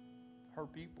her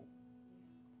people.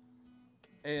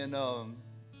 And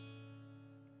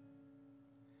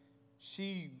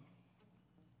she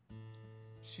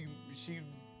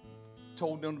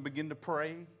told them to begin to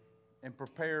pray and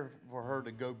prepare for her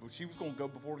to go. But she was going to go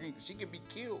before the king. She could be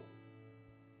killed.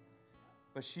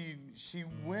 But she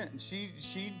went. She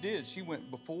did. She went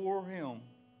before him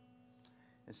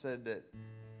and said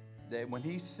that when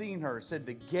he seen her, said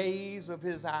the gaze of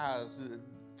his eyes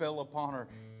fell upon her.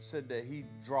 Said that he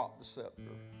dropped the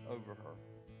scepter over her.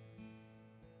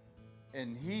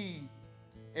 And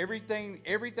everything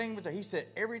was there. He said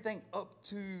everything up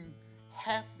to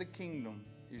half the kingdom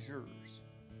is yours.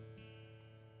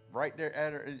 Right there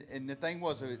at her. And the thing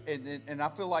was, and I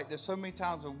feel like there's so many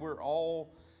times that we're all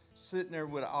sitting there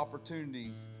with an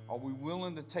opportunity. Are we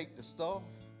willing to take the stuff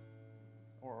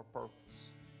or our purpose?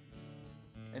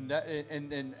 And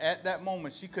at that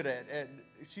moment, she could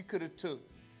have took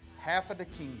half of the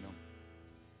kingdom,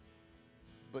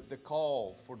 but the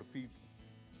call for the people.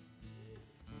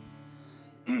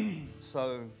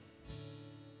 So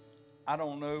I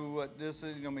don't know what this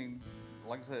is. I mean,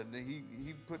 like I said,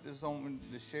 he put this on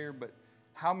to share, but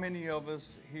how many of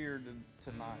us here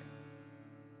tonight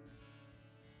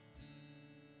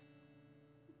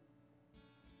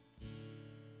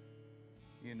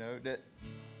you know that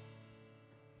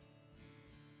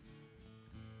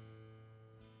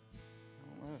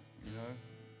I don't know, you know,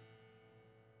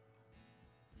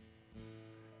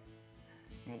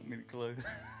 you want me to close?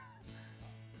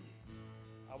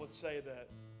 I would say that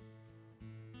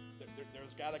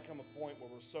there's got to come a point where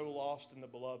we're so lost in the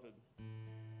beloved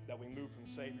that we move from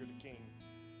Savior to King.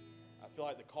 I feel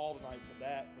like the call tonight for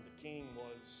the King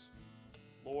was,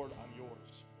 Lord, I'm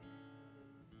yours.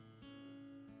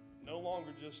 No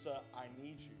longer just I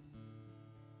need you,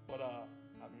 but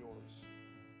I'm yours.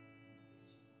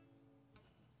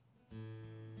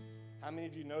 How many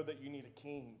of you know that you need a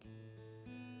king?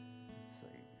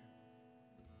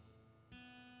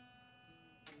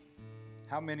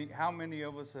 How many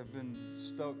of us have been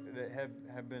stuck, that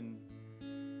have been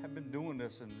doing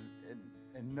this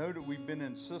and know that we've been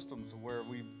in systems where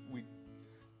we've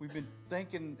been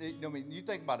thinking. I mean, you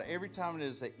think about it. Every time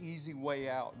there's an easy way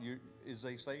out, is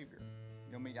a savior.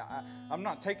 You know what I mean? I'm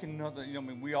not taking nothing. You know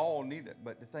what I mean? We all need it.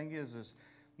 But the thing is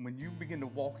when you begin to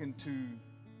walk into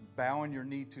bowing your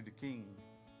knee to the King.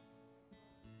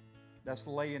 That's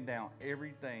laying down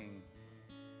everything.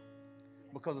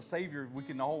 Because the Savior, we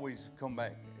can always come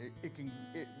back.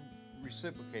 It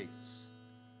reciprocates.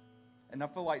 And I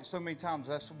feel like so many times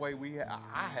that's the way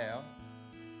I have.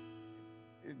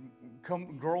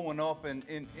 Growing up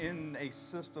in a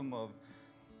system of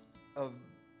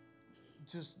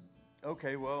just,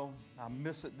 okay, well, I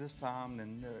miss it this time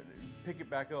and pick it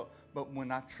back up. But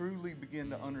when I truly begin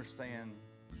to understand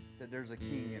that there's a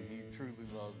King and He truly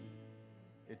loves me,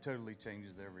 it totally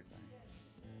changes everything.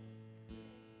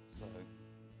 So,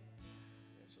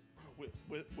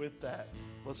 with that,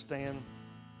 let's stand.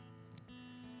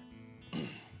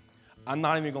 I'm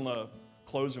not even going to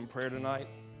close in prayer tonight.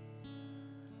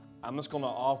 I'm just going to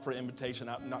offer an invitation.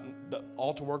 The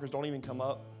altar workers don't even come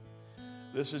up.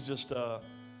 This is just,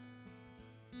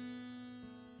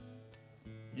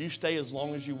 you stay as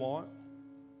long as you want.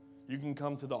 You can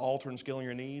come to the altar and skill on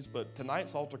your knees, but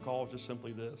tonight's altar call is just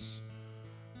simply this.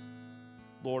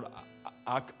 Lord,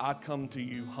 I come to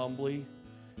you humbly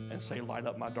and say, light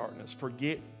up my darkness.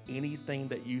 Forget anything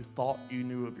that you thought you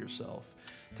knew of yourself.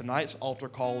 Tonight's altar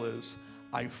call is,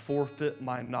 I forfeit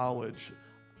my knowledge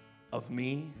of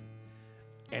me,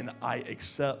 and I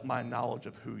accept my knowledge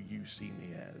of who you see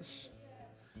me as.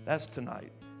 That's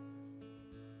tonight.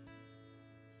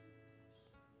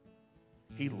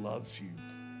 He loves you.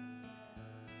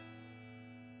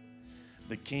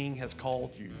 The King has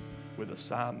called you with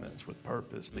assignments, with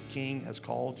purpose. The King has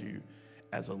called you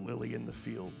as a lily in the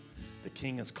field. The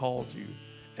King has called you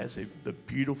as the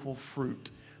beautiful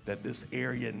fruit that this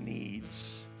area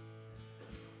needs.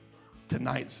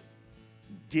 Tonight's,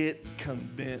 get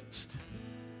convinced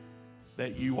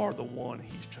that you are the one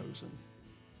He's chosen.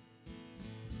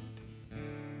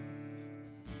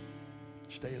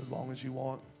 Stay as long as you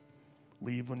want.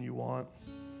 Leave when you want.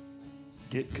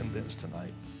 Get convinced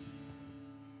tonight.